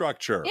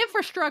infrastructure.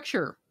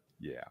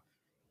 Yeah.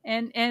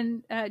 And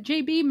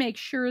JB makes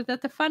sure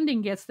that the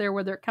funding gets there,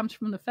 whether it comes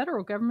from the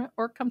federal government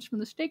or it comes from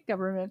the state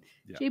government.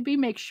 Yeah. JB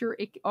makes sure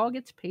it all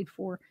gets paid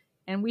for.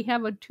 And we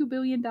have a $2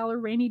 billion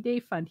rainy day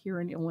fund here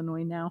in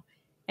Illinois now.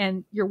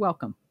 And you're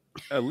welcome.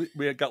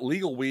 We got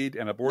legal weed,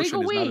 and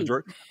abortion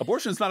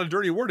is not a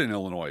dirty word in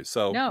Illinois.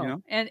 So no, you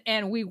know.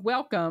 and we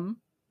welcome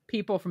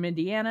people from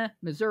Indiana,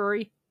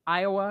 Missouri,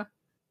 Iowa,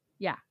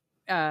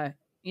 and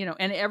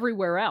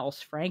everywhere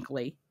else.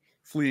 Frankly,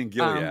 fleeing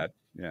Gilead,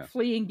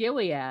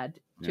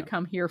 to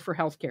come here for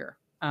healthcare.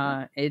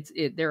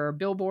 There are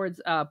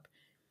billboards up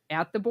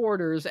at the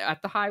borders,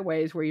 at the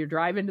highways where you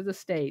drive into the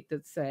state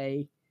that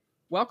say,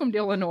 "Welcome to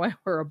Illinois,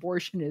 where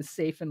abortion is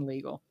safe and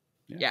legal."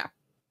 Yeah.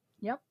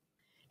 Yep.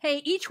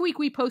 Hey, each week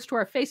we post to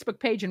our Facebook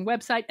page and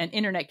website an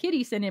Internet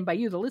Kitty sent in by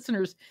you, the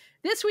listeners.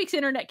 This week's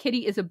Internet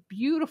Kitty is a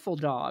beautiful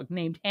dog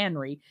named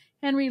Henry.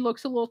 Henry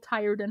looks a little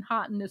tired and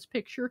hot in this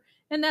picture,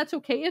 and that's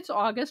okay. It's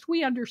August.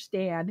 We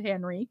understand,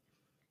 Henry.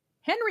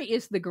 Henry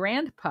is the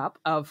grand pup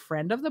of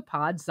friend of the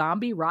pod,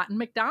 Zombie Rotten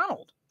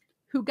McDonald,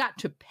 who got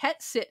to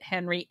pet sit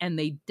Henry, and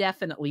they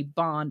definitely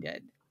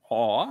bonded.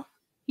 Aw.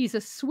 He's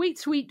a sweet,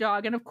 sweet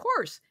dog, and of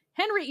course,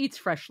 Henry eats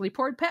freshly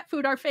poured pet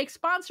food, our fake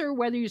sponsor,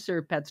 whether you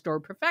serve Pet Store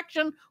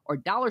Perfection or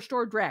Dollar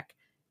Store Dreck.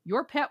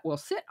 Your pet will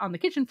sit on the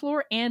kitchen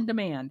floor and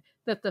demand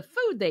that the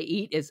food they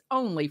eat is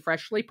only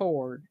freshly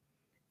poured.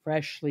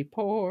 Freshly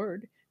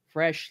poured,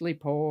 freshly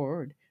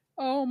poured.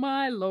 Oh,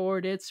 my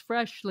Lord, it's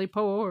freshly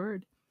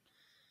poured.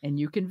 And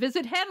you can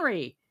visit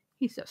Henry.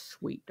 He's a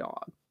sweet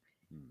dog.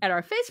 At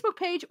our Facebook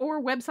page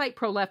or website,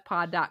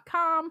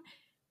 proleftpod.com.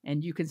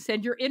 And you can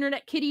send your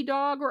Internet Kitty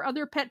dog or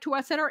other pet to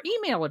us at our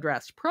email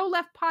address,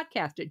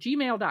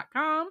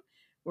 proleftpodcast@gmail.com,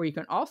 or you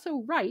can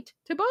also write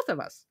to both of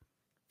us.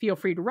 Feel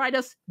free to write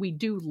us. We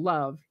do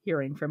love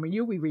hearing from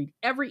you. We read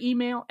every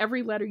email,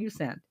 every letter you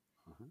send.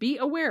 Be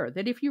aware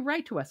that if you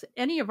write to us at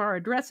any of our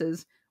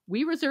addresses,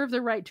 we reserve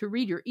the right to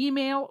read your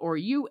email or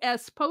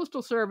U.S.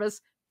 Postal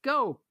Service,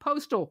 go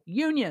Postal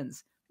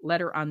Unions,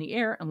 letter on the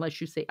air,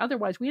 unless you say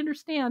otherwise. We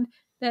understand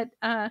that,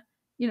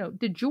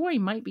 DeJoy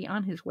might be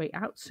on his way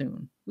out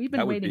soon. We've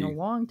been waiting a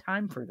long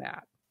time for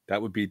that.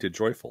 That would be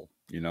DeJoyful.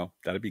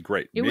 That'd be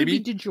great. It would be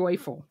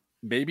DeJoyful.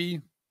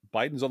 Maybe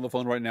Biden's on the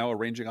phone right now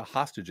arranging a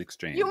hostage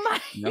exchange. We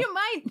might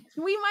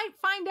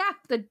find out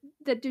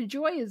that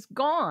DeJoy is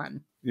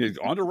gone. He's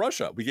on to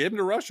Russia. We gave him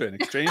to Russia in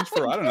exchange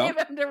for, I don't know. Gave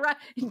him to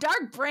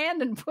Dark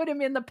Brandon put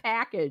him in the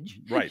package.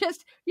 Right.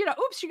 Just,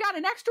 oops, you got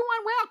an extra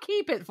one? Well,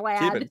 keep it, Vlad.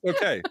 Keep it.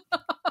 Okay.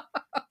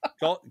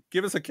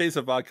 Give us a case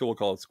of vodka. We'll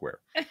call it square.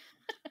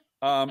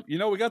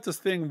 We got this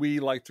thing we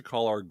like to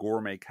call our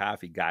gourmet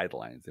coffee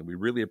guidelines, and we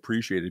really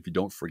appreciate it if you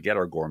don't forget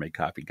our gourmet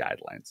coffee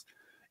guidelines.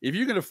 If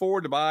you can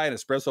afford to buy an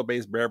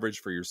espresso-based beverage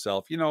for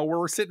yourself,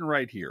 we're sitting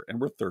right here and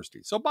we're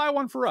thirsty. So buy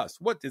one for us.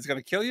 What, is it going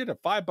to kill you to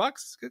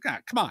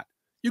 $5? Come on.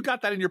 You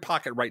got that in your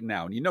pocket right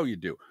now, and you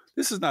do.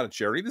 This is not a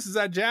charity. This is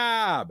a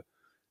job.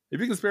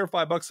 If you can spare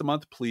 $5 a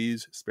month,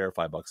 please spare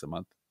 $5 a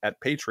month at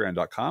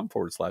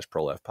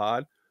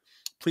patreon.com/proleftpod.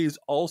 Please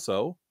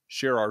also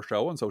share our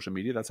show on social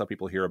media. That's how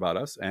people hear about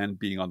us and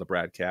being on the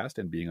broadcast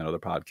and being on other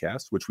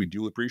podcasts, which we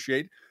do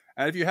appreciate.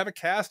 And if you have a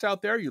cast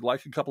out there, you'd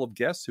like a couple of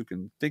guests who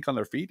can think on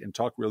their feet and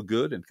talk real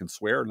good and can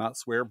swear or not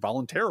swear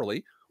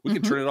voluntarily, we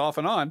can turn it off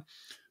and on.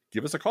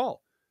 Give us a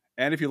call.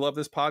 And if you love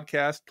this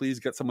podcast, please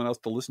get someone else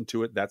to listen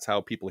to it. That's how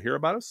people hear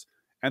about us.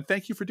 And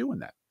thank you for doing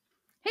that.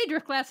 Hey,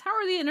 Driftglass, how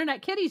are the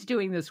Internet Kitties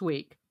doing this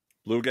week?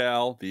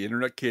 BlueGal, the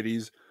Internet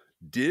Kitties,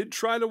 did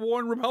try to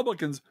warn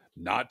Republicans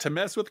not to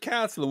mess with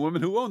cats and the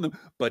women who own them.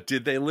 But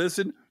did they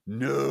listen?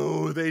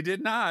 No, they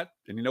did not.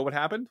 And you know what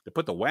happened? They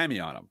put the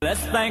whammy on them.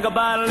 Let's think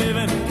about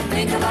living.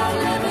 Think about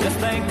living. Let's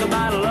think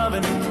about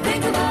loving.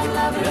 Think about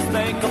loving. Let's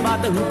think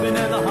about the hooping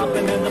and the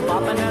hopping and the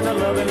popping and the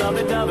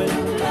lovey-dovey.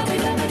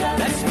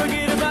 Let's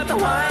forget about the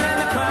wine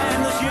and the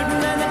crying, the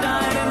shooting and the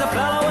dying, and the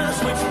fellow with a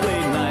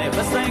switchblade knife.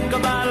 Let's think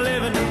about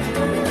living.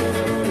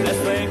 Let's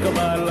think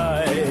about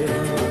life.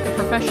 The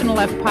Professional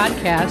Left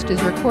podcast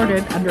is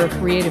recorded under a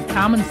Creative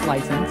Commons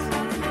license.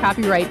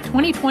 Copyright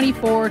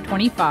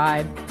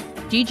 2024-25,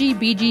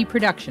 GGBG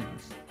Productions.